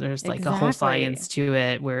balance. And there's like a whole Exactly. science to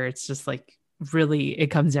it where it's just like really it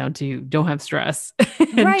comes down to don't have stress and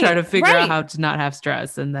try Right. to figure out Right. how to not have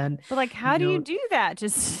stress. And then, But like, you how do you know, do that?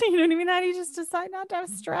 Just, you know what I mean? How do you just decide not to have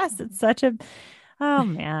stress? It's such a, oh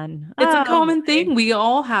man. it's a Oh common boy. thing. We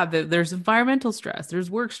all have it. There's environmental stress,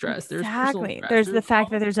 there's work stress, there's personal Exactly. stress, There's the there's fact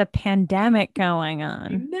all that there's a pandemic going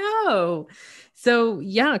on. no. So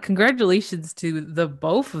yeah, congratulations to the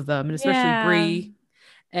both of them, and especially Yeah. Bree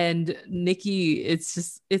and Nikki.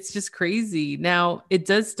 It's just crazy. Now it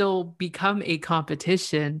does still become a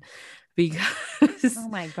competition because Oh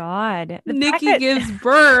my God. The fact Nikki that gives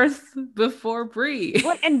birth before Bree.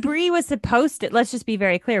 what and Bree was supposed to, let's just be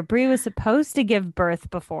very clear. Bree was supposed to give birth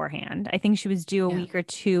beforehand. I think she was due a Yeah. week or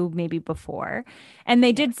two, maybe before. And they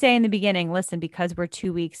Yeah. did say in the beginning, listen, because we're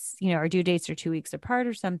 2 weeks, our due dates are 2 weeks apart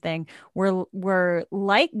or something, we're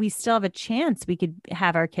like we still have a chance we could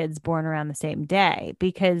have our kids born around the same day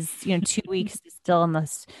because, 2 weeks is still in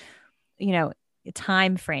this, you know,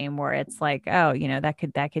 time frame where it's like, oh, that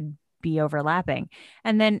could be overlapping.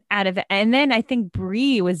 And then I think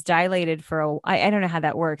Brie was dilated for I don't know how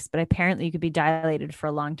that works, but apparently you could be dilated for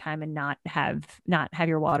a long time and not have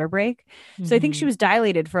your water break. So I think she Hmm. was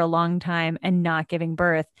dilated for a long time and not giving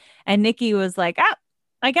birth. And Nikki was like,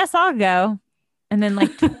 I guess I'll go. And then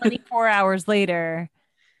like 24 hours later,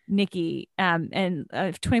 Nikki. And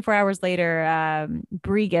 24 hours later,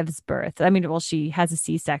 Bree gives birth. I mean, well, she has a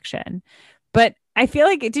C-section, but I feel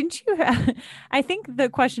like didn't you? I think the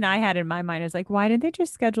question I had in my mind is like, why did they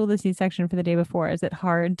just schedule the C-section for the day before? Is it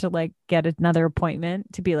hard to like get another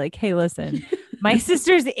appointment to be like, hey, listen, my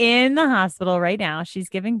sister's in the hospital right now. She's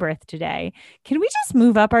giving birth today. Can we just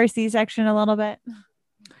move up our C-section a little bit?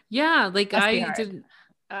 Yeah, like Must be I hard. didn't.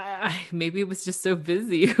 Maybe it was just so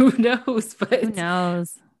busy. Who knows? Who But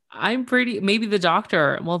knows? I'm pretty. Maybe the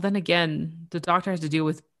doctor. Well, then again, the doctor has to deal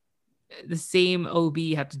with the same OB.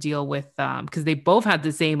 Had to deal with because they both had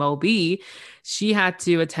the same OB. She had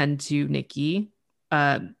to attend to Nikki,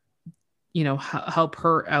 uh, help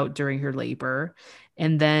her out during her labor,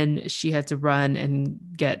 and then she had to run and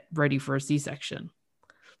get ready for a C-section.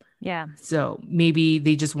 Yeah. So maybe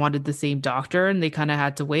they just wanted the same doctor and they kind of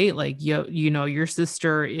had to wait. Like, your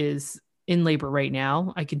sister is in labor right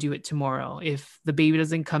now. I can do it tomorrow. If the baby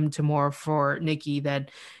doesn't come tomorrow for Nikki, then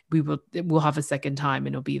we'll have a second time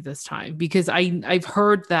and it'll be this time. Because I've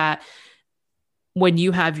heard that when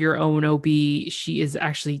you have your own OB, she is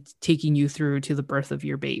actually taking you through to the birth of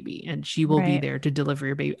your baby and she will be Right. there to deliver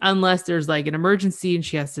your baby unless there's like an emergency and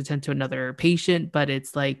she has to attend to another patient. But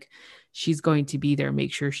it's like she's going to be there,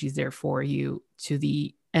 make sure she's there for you to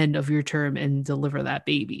the end of your term and deliver that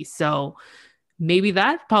baby. So maybe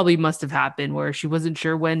that probably must have happened where she wasn't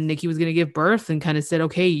sure when Nikki was going to give birth and kind of said,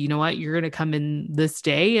 okay, you know what, you're going to come in this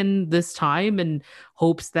day and this time and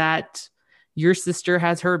hopes that your sister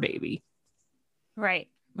has her baby, Right.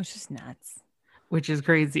 Which is nuts. which is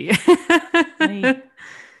crazy. Right.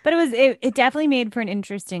 But it definitely made for an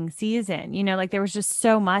interesting season. Like there was just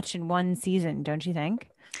so much in one season, don't you think?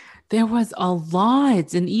 There was a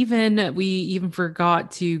lot. And even we even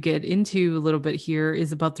forgot to get into a little bit here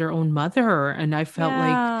is about their own mother. And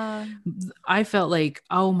Yeah. I felt like,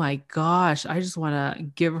 oh my gosh, I just want to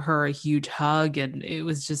give her a huge hug. And it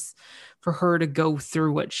was just for her to go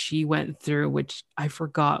through what she went through, which I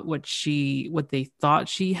forgot what they thought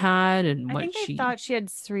she had and I what think they thought she had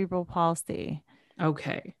cerebral palsy.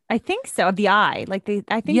 okay. I think so. Of the eye. I think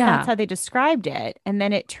that's Yeah. how they described it. And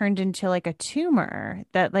then it turned into like a tumor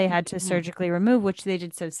that they had to Mhm. surgically remove, which they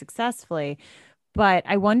did so successfully. But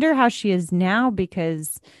I wonder how she is now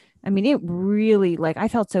because I mean, it really like I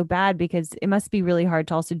felt so bad because it must be really hard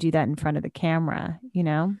to also do that in front of the camera, you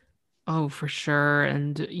know? Oh, for sure.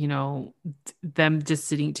 And, them just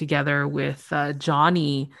sitting together with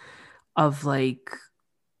Johnny of like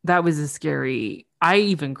that was a scary. I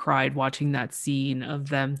even cried watching that scene of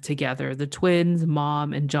them together, the twins,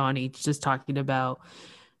 mom and Johnny, just talking about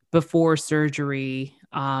before surgery.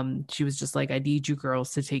 She was just like, I need you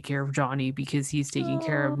girls to take care of Johnny because he's taking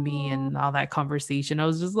care of me Oh, and all that conversation. I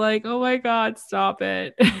was just like, oh my God, stop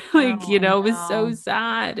it. I Like, know, I it was so know.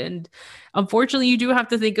 sad. And unfortunately, you do have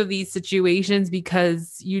to think of these situations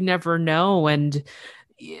because you never know. And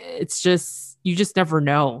it's just you just never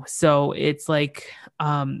know. So it's like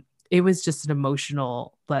it was just an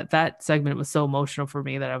emotional that segment was so emotional for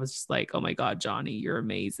me that I was just like, oh my God, Johnny, you're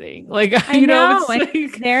amazing. Like, I know. it's And he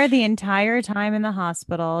was like there the entire time in the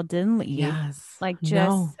hospital, didn't leave, yes, like no.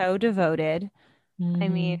 just so devoted. I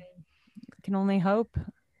mean, Hmm. can only hope.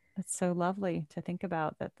 It's so lovely to think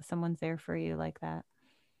about that someone's there for you like that.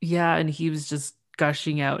 Yeah, and he was just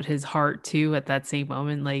gushing out his heart too at that same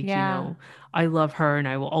moment. Like, Yeah. I love her and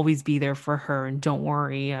I will always be there for her. And don't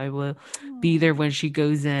worry, I will be Oh, there when she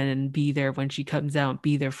goes in and be there when she comes out,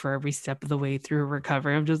 be there for every step of the way through her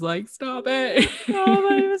recovery. I'm just like, stop it. oh,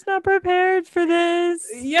 I was not prepared for this.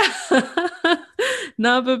 Yeah.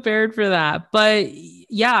 Not prepared for that. But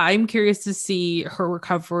yeah, I'm curious to see her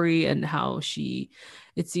recovery and how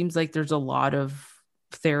it seems like there's a lot of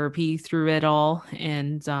therapy through it all.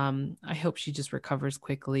 And I hope she just recovers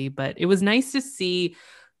quickly. But it was nice to see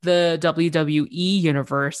the WWE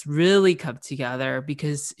universe really come together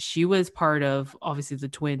because she was part of obviously the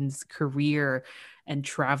twins' career and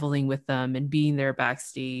traveling with them and being there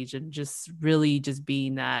backstage and just really just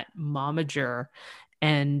being that momager.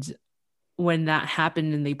 And when that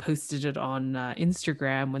happened and they posted it on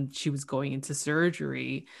Instagram when she was going into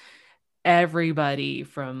surgery, everybody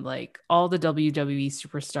from like all the WWE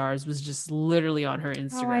superstars was just literally on her Oh, I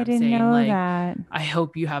Instagram didn't saying know like, that. I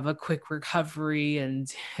hope you have a quick recovery and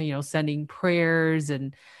sending prayers.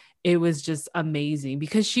 And it was just amazing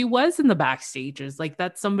because she was in the backstages. Like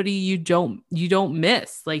that's somebody you don't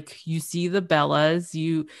miss. Like you see the Bellas,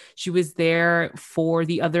 she was there for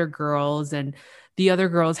the other girls and the other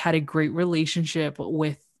girls had a great relationship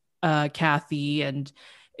with Kathy, and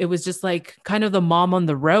it was just like kind of the mom on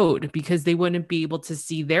the road because they wouldn't be able to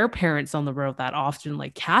see their parents on the road that often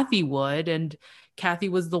like Kathy would. And Kathy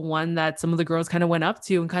was the one that some of the girls kind of went up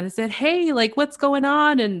to and kind of said, "Hey, like what's going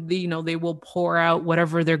on?" And they will pour out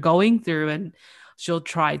whatever they're going through, and she'll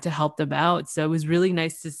try to help them out. So it was really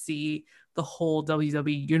nice to see the whole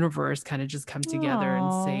WWE universe kind of just come together and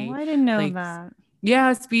Oh, say, I didn't know like, that.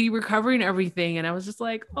 yeah, speedy recovery and everything. And I was just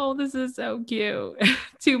like, oh, this is so cute.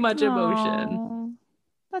 Too much emotion. Oh,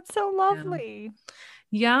 that's so Yeah. lovely.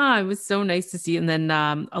 Yeah, it was so nice to see. And then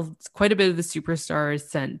quite a bit of the superstars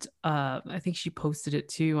sent, I think she posted it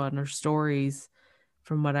too on her stories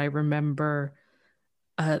from what I remember.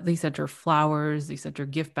 They sent her flowers, they sent her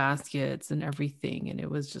gift baskets and everything. And it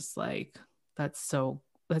was just like, that's so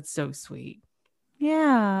sweet.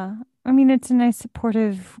 Yeah. I mean, it's a nice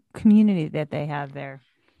supportive community that they have there.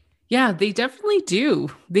 Yeah, they definitely do.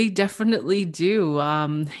 They definitely do.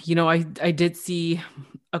 I did see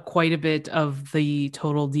quite a bit of the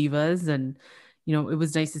Total Divas, and it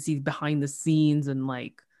was nice to see behind the scenes and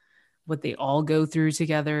like what they all go through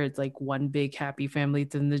together. It's like one big happy family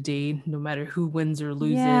at the end of the day, no matter who wins or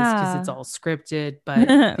loses, because it's Yeah. all scripted, but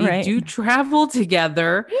they Right. do travel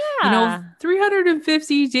together. Yeah.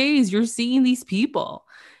 350 days, you're seeing these people.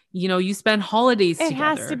 You spend holidays It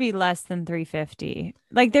has to together. be less than 350.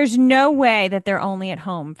 Like, there's no way that they're only at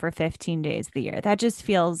home for 15 days of the year. That just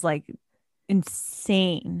feels like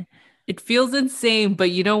insane. It feels insane,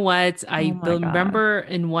 but you know what? Oh I my God. remember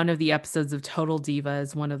in one of the episodes of Total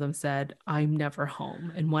Divas, one of them said, "I'm never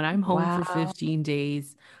home. And when I'm home for Wow. 15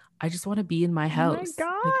 days, I just want to be in my Oh my house.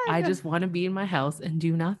 Like, I God. just want to be in my house and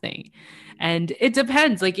do nothing." And it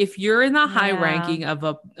depends. Like, if you're in the high Yeah. ranking of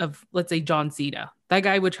let's say John Cena, that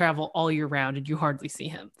guy would travel all year round and you hardly see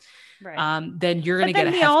him. Right. Then you're But gonna get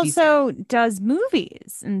then a he hefty. also does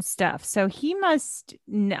movies and stuff. So he must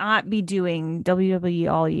not be doing WWE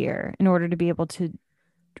all year in order to be able to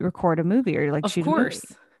record a movie or like Of shoot a movie. course.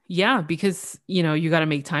 Yeah, because you got to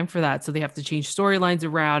make time for that. So they have to change storylines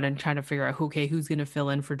around and trying to figure out okay, who's going to fill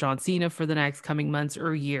in for John Cena for the next coming months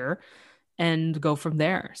or year and go from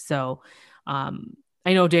there. So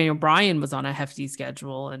I know Daniel Bryan was on a hefty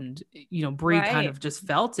schedule and Brie kind Right. of just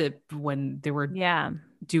felt it when they were Yeah.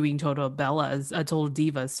 doing Total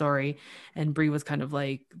Diva, sorry. And Brie was kind of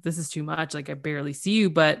like, this is too much. Like I barely see you,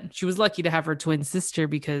 but she was lucky to have her twin sister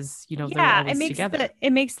because, they were Yeah, always together.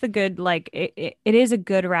 it makes the good like it is a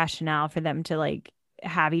good rationale for them to like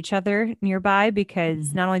have each other nearby because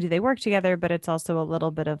Mhm. not only do they work together, but it's also a little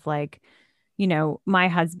bit of like, my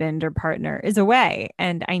husband or partner is away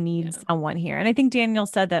and I need Yeah. someone here. And I think Daniel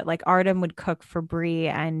said that like Artem would cook for Bree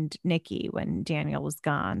and Nikki when Daniel was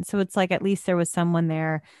gone. So it's like at least there was someone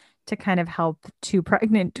there to kind of help two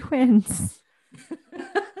pregnant twins.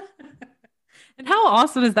 And how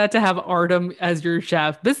awesome is that to have Artem as your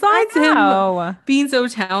chef? I Besides him know. being so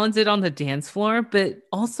talented on the dance floor, but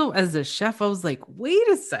also as a chef, I was like, wait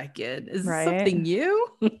a second, is this Right. something new?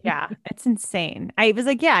 Yeah, it's insane. I was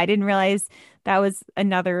like, yeah, I didn't realize that was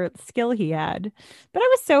another skill he had. But I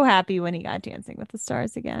was so happy when he got Dancing with the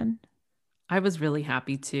Stars again. I was really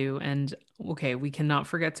happy too. And okay, we cannot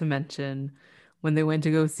forget to mention when they went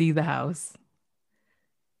to go see the house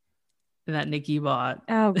that Nikki bought.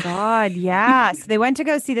 Oh God, yeah. So they went to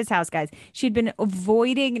go see this house, guys.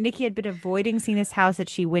 Nikki had been avoiding seeing this house that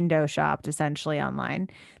she window shopped essentially online.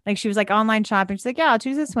 Like she was like online shopping. She's like, yeah, I'll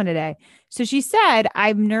choose this one today. So she said,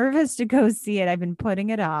 I'm nervous to go see it. I've been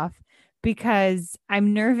putting it off because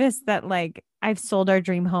I'm nervous that like I've sold our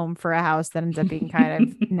dream home for a house that ends up being kind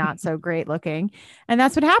of not so great looking. And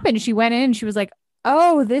that's what happened. She went in and she was like,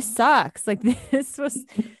 oh, this sucks. Like this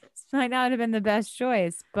might not have been the best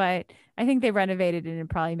choice, but I think they renovated it and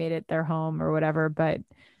probably made it their home or whatever. But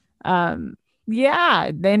yeah,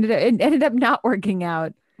 it ended up not working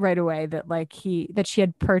out right away that she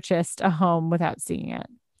had purchased a home without seeing it.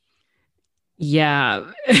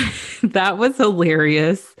 Yeah, that was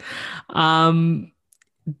hilarious. Um,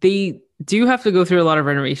 they do have to go through a lot of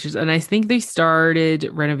renovations, and I think they started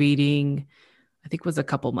renovating. I think it was a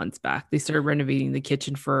couple months back. They started renovating the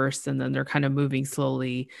kitchen first, and then they're kind of moving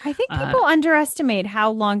slowly. I think Uh, people underestimate how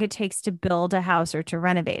long it takes to build a house or to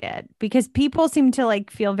renovate it because people seem to like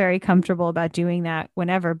feel very comfortable about doing that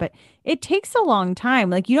whenever, but it takes a long time.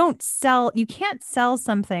 Like you can't sell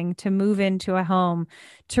something to move into a home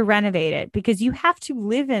to renovate it because you have to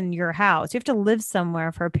live in your house. You have to live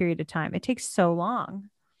somewhere for a period of time. It takes so long.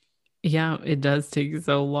 yeah, it does take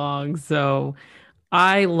so long. So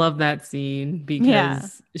I love that scene Yeah.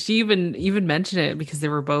 because she even mentioned it because they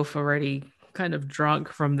were both already kind of drunk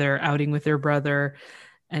from their outing with their brother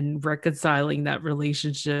and reconciling that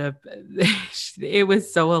relationship. It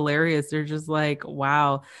was so hilarious. They're just like,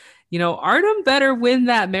 wow. Artem better win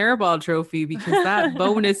that Maribel trophy because that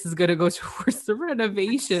bonus is going to go towards the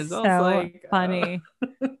renovations. I was So like, funny.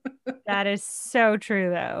 That is so true,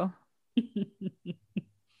 though.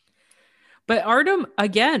 But Artem,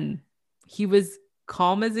 again, he was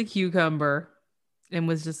calm as a cucumber and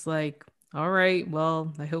was just like, all right,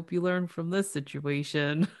 well, I hope you learn from this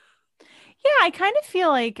situation. Yeah, I kind of feel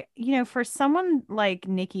like, for someone like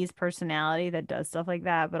Nikki's personality that does stuff like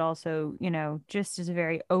that, but also, just is a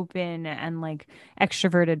very open and like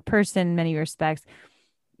extroverted person in many respects.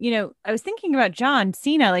 I was thinking about John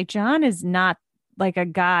Cena. Like, John is not like a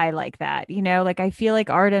guy like that, like I feel like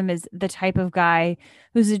Artem is the type of guy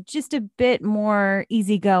who's just a bit more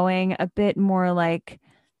easygoing, a bit more like,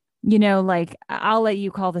 like I'll let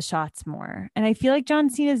you call the shots more. And I feel like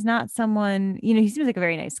John Cena is not someone, he seems like a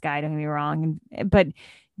very nice guy, don't get me wrong, but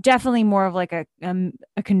definitely more of like a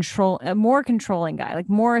more controlling guy, like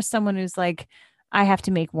more someone who's like, I have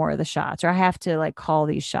to make more of the shots, or I have to like call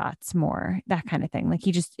these shots more, that kind of thing. Like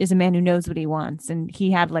he just is a man who knows what he wants. And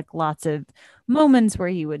he had like lots of moments where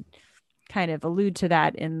he would kind of allude to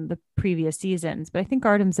that in the previous seasons. But I think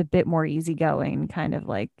Artem's a bit more easygoing, kind of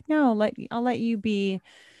like, no, I'll let you be,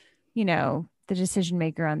 the decision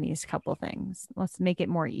maker on these couple things. Let's make it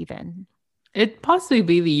more even. It'd possibly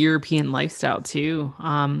be the European lifestyle too.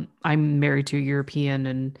 I'm married to a European,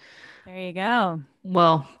 and There you go.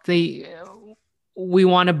 well, we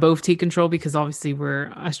want to both take control because obviously we're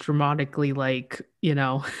astronomically like,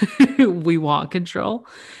 we want control.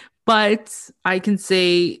 But I can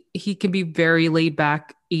say he can be very laid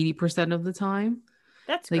back 80% of the time.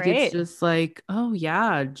 That's Like it's great. just like, oh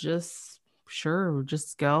yeah, just sure,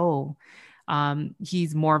 just go.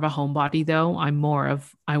 He's more of a homebody though. I'm more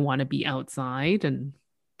of I want to be outside, and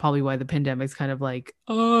probably why the pandemic's kind of like,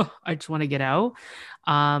 oh, I just want to get out.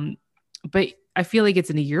 But I feel like it's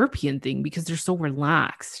an European thing because they're so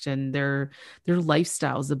relaxed and their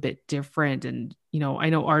lifestyle's a bit different. And I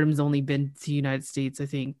know Artem's only been to the United States. I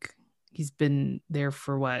think he's been there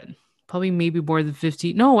for what? Probably maybe more than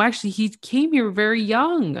 15. No, actually, he came here very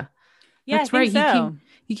young. Yeah, I That's think right. so.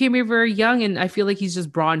 He came here very young, and I feel like he's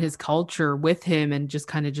just brought his culture with him and just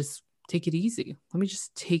kind of just take it easy. Let me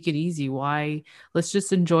just take it easy. Why? Let's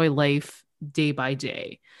just enjoy life day by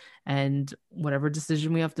day. And whatever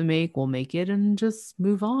decision we have to make, we'll make it and just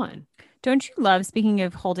move on. Don't you love, speaking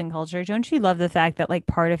of holding culture, don't you love the fact that like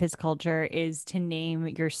part of his culture is to name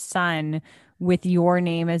your son with your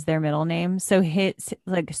name as their middle name? So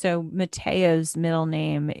Mateo's middle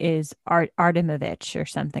name is Artemovich or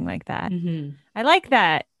something like that. Mhm. I like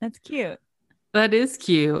that. That's cute. That is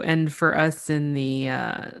cute. And for us in the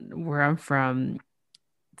where I'm from,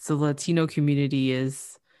 so the Latino community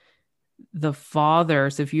is the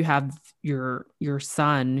father. So if you have your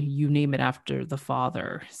son, you name it after the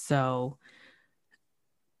father. So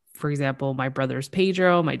for example, my brother's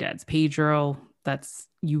Pedro, my dad's Pedro. That's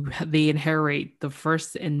they inherit the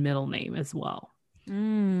first and middle name as well.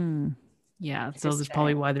 Mm, Yeah, so there's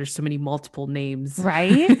probably interesting. why there's so many multiple names.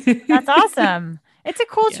 Right? That's awesome. It's a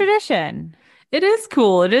cool Yeah. tradition. It is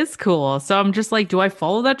cool. It is cool. So I'm just like, do I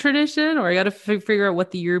follow that tradition, or I got to figure out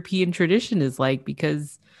what the European tradition is like?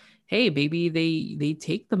 Because, hey, maybe they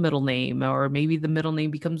take the middle name, or maybe the middle name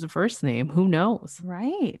becomes the first name. Who knows?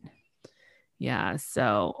 Right. Yeah.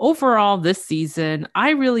 So overall, this season,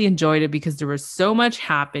 I really enjoyed it because there was so much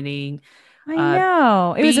happening. I Uh,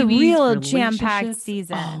 know. It was a Babies, real jam-packed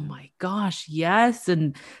relationships. Oh season. my gosh, yes.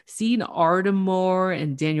 And seeing Artem more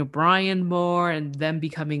and Daniel Bryan more and them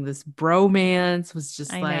becoming this bromance was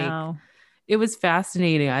just I like, know. it was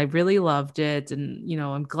fascinating. I really loved it. And,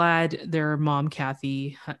 I'm glad their mom,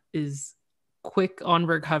 Kathy, is quick on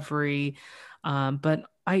recovery. But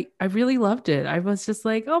I really loved it. I was just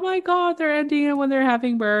like, oh my God, they're ending it when they're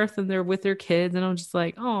having birth and they're with their kids. And I'm just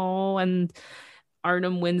like, oh, and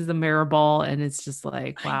Artem wins the Maribel, and it's just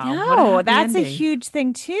like, I wow, what a know. happy That's a ending. huge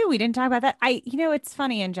thing too. We didn't talk about that. It's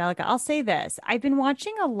funny, Angelica. I'll say this. I've been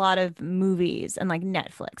watching a lot of movies and like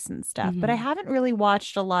Netflix and stuff, but I Mhm. haven't really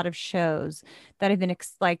watched a lot of shows that have been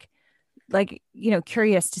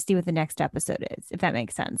curious to see what the next episode is, if that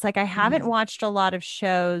makes sense. Like I haven't Mhm. watched a lot of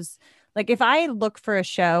shows. Like if I look for a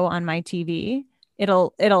show on my TV,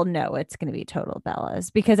 it'll know it's going to be Total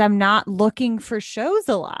Bellas because I'm not looking for shows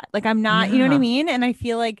a lot. Like I'm not, you know what I Yeah. mean? And I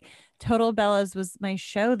feel like Total Bellas was my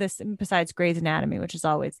show this besides Grey's Anatomy, which is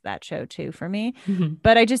always that show too for me. Mhm.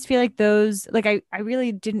 But I just feel like those like I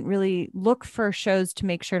really didn't really look for shows to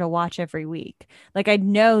make sure to watch every week. Like I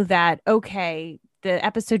know that okay, the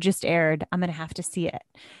episode just aired, I'm gonna have to see it.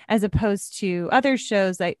 As opposed to other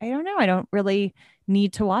shows, I don't know. I don't really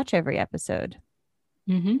need to watch every episode.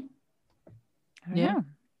 Mhm. I don't Yeah. know.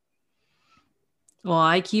 Well,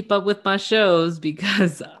 I keep up with my shows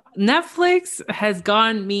because Netflix has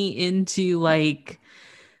gotten me into like,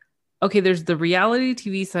 okay, there's the reality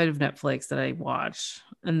TV side of Netflix that I watch,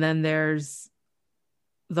 and then there's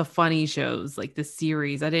the funny shows, like the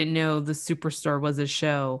series. I didn't know the Superstore was a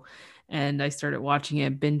show, and I started watching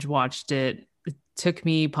it, binge watched it. It took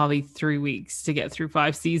me probably 3 weeks to get through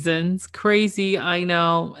 5 seasons. Crazy, I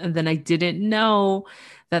know. And then I didn't know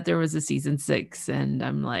that there was a season 6, and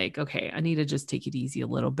I'm like, okay, I need to just take it easy a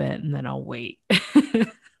little bit, and then I'll wait.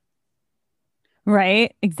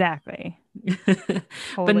 Right? Exactly. But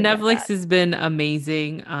Totally get Netflix that. has been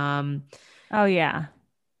amazing. Oh yeah.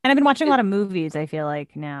 And I've been watching a It- lot of movies, I feel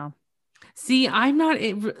like now. See, I'm not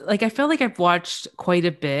like I feel like I've watched quite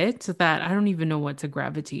a bit that I don't even know what to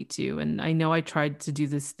gravitate to. And I know I tried to do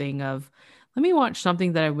this thing of let me watch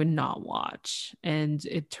something that I would not watch. And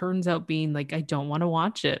it turns out being like I don't want to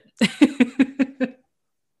watch it.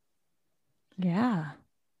 Yeah.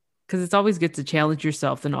 Because it's always good to challenge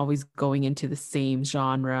yourself than always going into the same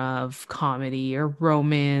genre of comedy or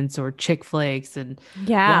romance or chick flicks and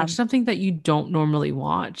Yeah. watch something that you don't normally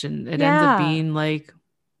watch. And it ends up Yeah. being like,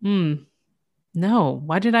 hmm, no,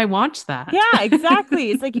 why did I watch that? Yeah,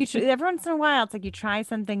 exactly. It's like every once in a while, it's like you try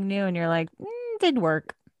something new and you're like, didn't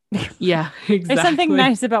work. Yeah, There's something exactly.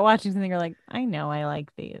 nice about watching something you're like, I know I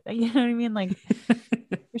like these. You know what I mean? Like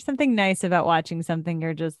there's something nice about watching something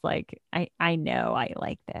you're just like, I know I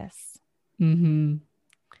like this. hmm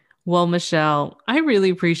Well, Michelle, I really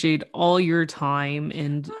appreciate all your time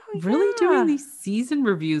and Oh really doing yeah. these season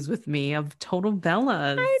reviews with me of Total I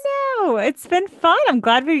Bellas. know. It's been fun. I'm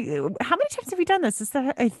glad how many times have we done this? Is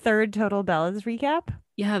that a third Total Bellas recap?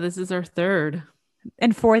 Yeah, this is our third.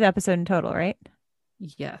 And fourth episode in total, right?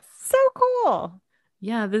 Yes. So cool.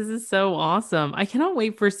 Yeah, this is so awesome. I cannot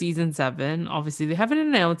wait for season 7. Obviously, they haven't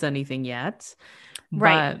announced anything yet,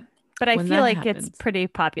 Right. but But I when feel that like it's happens, pretty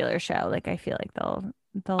popular show. Like I feel like they'll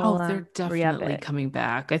oh, they're re-up definitely it. coming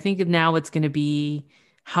back. I think now it's going to be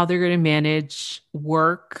how they're going to manage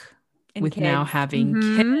work And with now kids. having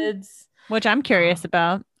kids. Which I'm Uh, curious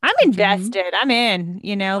about. I'm mhm. invested. I'm in,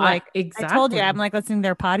 I like I told you, I'm exactly. like listening to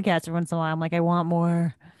their podcast every once in a while. I'm like, I want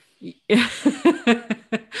more.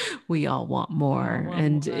 We all want We all more, want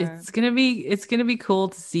and more. it's gonna be cool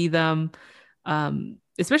to see them,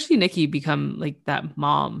 especially Nikki become like that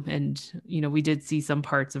mom. And we did see some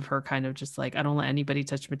parts of her kind of just like, I don't let anybody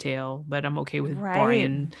touch Mateo, but I'm okay with Right.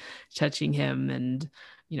 Brian touching him. And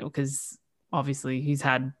because obviously he's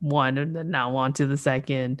had one and then now on to the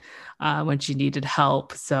second, when she needed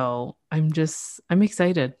help. So I'm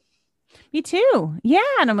excited. Me too. Yeah,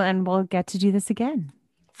 and we'll get to do this again.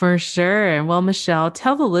 For sure. And well, Michelle,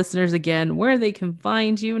 tell the listeners again where they can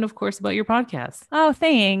find you and, of course, about your podcast. Oh,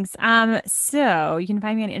 thanks. So you can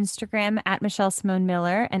find me on Instagram at Michelle Simone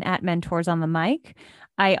Miller and at Mentors on the Mic.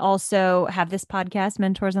 I also have this podcast,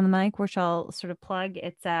 Mentors on the Mic, which I'll sort of plug.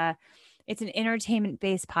 It's an entertainment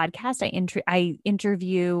based podcast. I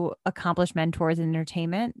interview accomplished mentors in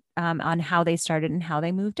entertainment on how they started and how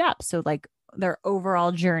they moved up. So like their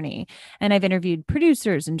overall journey. And I've interviewed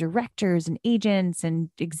producers and directors and agents and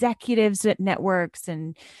executives at networks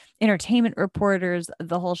and entertainment reporters,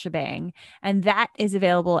 the whole shebang. And that is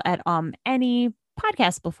available at any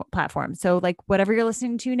podcast platform. So like whatever you're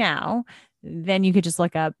listening to now, then you could just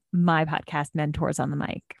look up my podcast, Mentors on the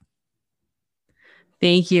Mic.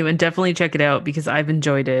 Thank you. And definitely check it out because I've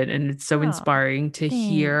enjoyed it. And it's so Oh, inspiring to thanks.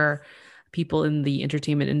 hear people in the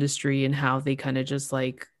entertainment industry and how they kind of just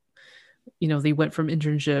like, they went from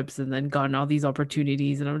internships and then gotten all these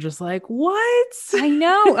opportunities. And I'm just like, what? I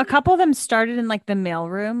know a couple of them started in like the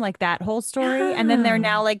mailroom, like that whole story, and then they're Yeah.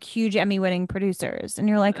 now like huge Emmy-winning producers. And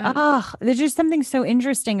you're like, Um, oh, there's just something so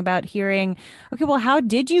interesting about hearing, okay, well, how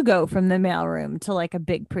did you go from the mailroom to like a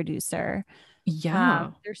big producer?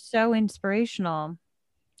 yeah. They're so inspirational.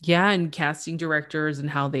 Yeah, and casting directors and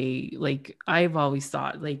how they like, I've always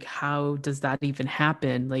thought like, how does that even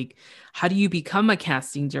happen? Like, how do you become a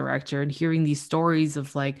casting director? And hearing these stories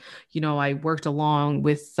of like, I worked along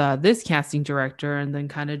with this casting director and then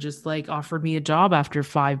kind of just like offered me a job after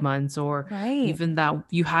 5 months. Or Right. even that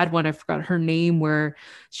you had one, I forgot her name, where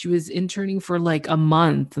she was interning for like a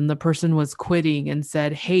month and the person was quitting and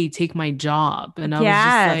said, "Hey, take my job." And I was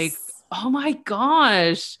just like, Yes. oh my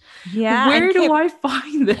gosh, Yeah. And where do I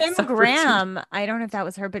find Kim this opportunity? Graham, I don't know if that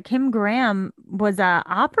was her, but Kim Graham was a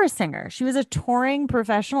opera singer. She was a touring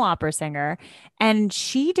professional opera singer, and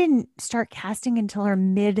she didn't start casting until her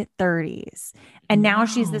mid 30s. And now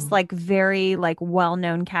she's this Wow. like very like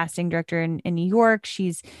well-known casting director in New York.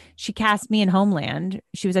 She cast me in Homeland.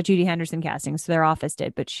 She was at Judy Henderson casting, so their office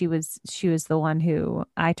did, but she was the one who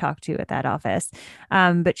I talked to at that office.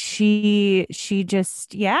 But she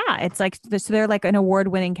just, yeah, it's like, so they're like an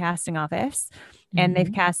award-winning casting office, and they've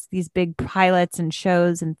Mhm. cast these big pilots and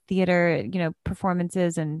shows and theater,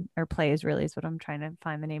 performances and or plays, really is what I'm trying to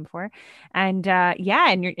find the name for. And yeah,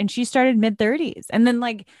 and she started mid 30s, and then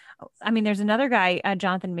like, I mean, there's another guy,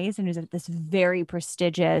 Jonathan Mason, who's at this very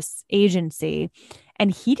prestigious agency,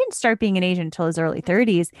 and he didn't start being an agent until his early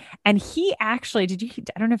 30s. And he actually,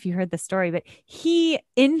 I don't know if you heard the story, but he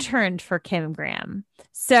interned for Kim Graham.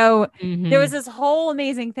 So there was Mhm. this whole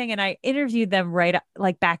amazing thing, and I interviewed them right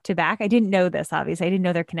like back to back. I didn't know this, obviously. I didn't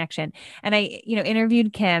know their connection. And I,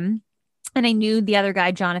 interviewed Kim, and I knew the other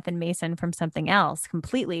guy, Jonathan Mason, from something else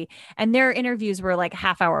completely. And their interviews were like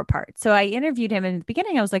half hour apart. So I interviewed him. And in the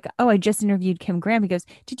beginning, I was like, oh, I just interviewed Kim Graham. He goes,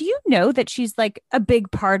 did you know that she's like a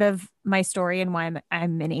big part of my story and why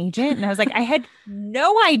I'm an agent? And I was like, I had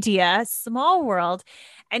no idea. Small world.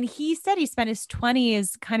 And he said he spent his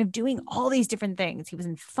 20s kind of doing all these different things. He was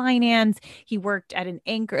in finance. He worked at an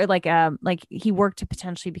anchor, like he worked to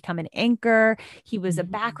potentially become an anchor. He was a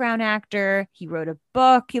Mhm. background actor. He wrote a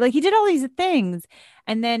book. He did all these things.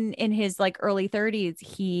 And then in his like early 30s,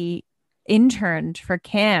 he interned for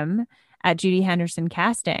Kim at Judy Henderson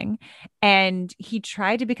casting, and he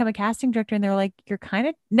tried to become a casting director, and they're like, you're kind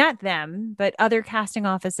of, not them, but other casting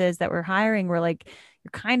offices that were hiring were like,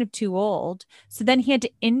 you're kind of too old. So then he had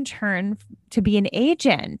to intern to be an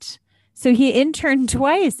agent. So he interned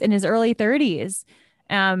twice in his early 30s.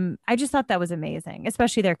 I just thought that was amazing,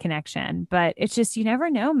 especially their connection. But it's just, you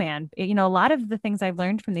never know, man. A lot of the things I've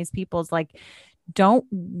learned from these people is like,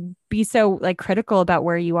 don't be so like critical about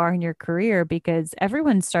where you are in your career, because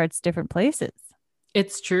everyone starts different places.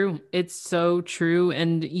 It's true. It's so true.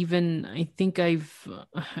 And even I think I've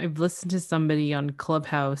listened to somebody on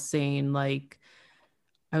Clubhouse saying like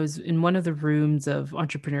I was in one of the rooms of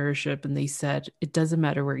entrepreneurship and they said it doesn't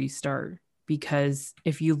matter where you start because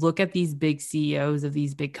if you look at these big CEOs of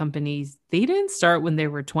these big companies, they didn't start when they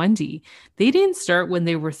were 20. They didn't start when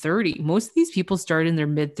they were 30. Most of these people start in their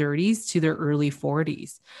mid 30s to their early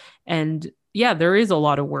 40s. And yeah, there is a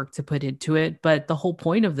lot of work to put into it, but the whole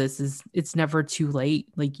point of this is it's never too late.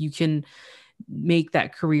 Like you can make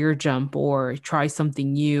that career jump or try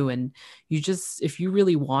something new and you just if you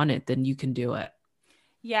really want it, then you can do it.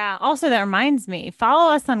 Yeah. Also, that reminds me,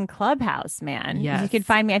 follow us on Clubhouse, man. You could Yes.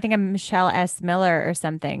 find me. I think I'm Michelle S. Miller or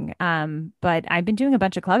something. But I've been doing a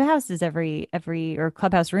bunch of clubhouses or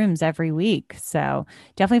clubhouse rooms every week. So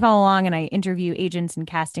definitely follow along. And I interview agents and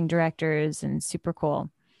casting directors, and super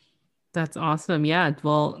cool. That's awesome. Yeah.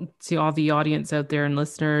 Well, to all the audience out there and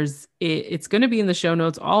listeners, it's going to be in the show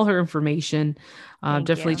notes, all her information. Thank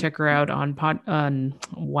Definitely you. check her out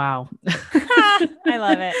wow. I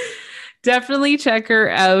love it. Definitely check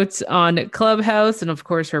her out on Clubhouse and, of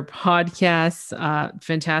course, her podcasts.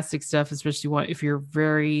 Fantastic stuff, especially if you're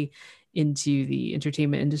very into the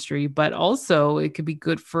entertainment industry, but also it could be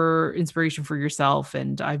good for inspiration for yourself.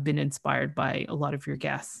 And I've been inspired by a lot of your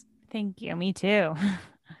guests. Thank you. Me too.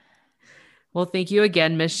 Well, thank you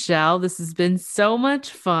again, Michelle. This has been so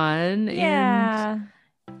much fun. And Yeah.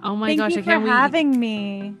 oh my Thank gosh, you I for can't wait. having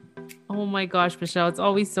me. Oh my gosh, Michelle, it's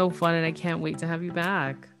always so fun. And I can't wait to have you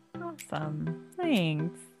back. Awesome.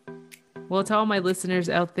 Thanks. Well, to all my listeners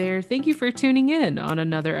out there, thank you for tuning in on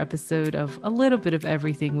another episode of A Little Bit of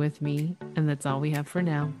Everything with me. And that's all we have for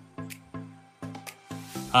now.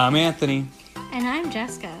 I'm Anthony. And I'm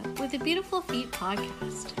Jessica with the Beautiful Feet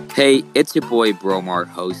podcast. Hey, it's your boy Bromar,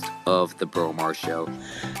 host of The Bromar Show.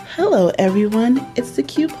 Hello, everyone. It's the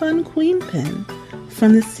Coupon Queen Pin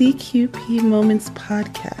from the CQP Moments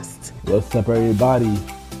podcast. What's up, everybody?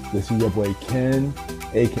 This is your boy Ken,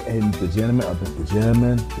 aka The Gentleman of the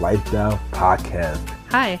Gentleman Lifestyle Podcast.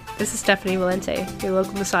 Hi, this is Stephanie Valente, your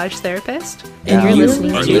local massage therapist, And you're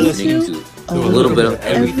listening Are to listening to a little bit of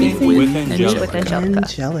everything with Angelica.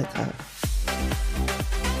 Angelica.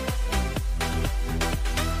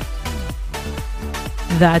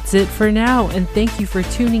 That's it for now. And thank you for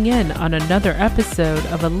tuning in on another episode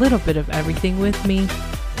of A Little Bit of Everything with me.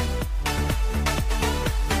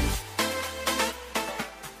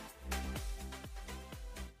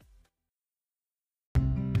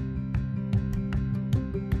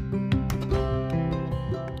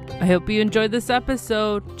 I hope you enjoyed this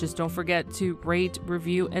episode. Just don't forget to rate,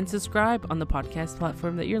 review, and subscribe on the podcast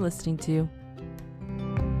platform that you're listening to.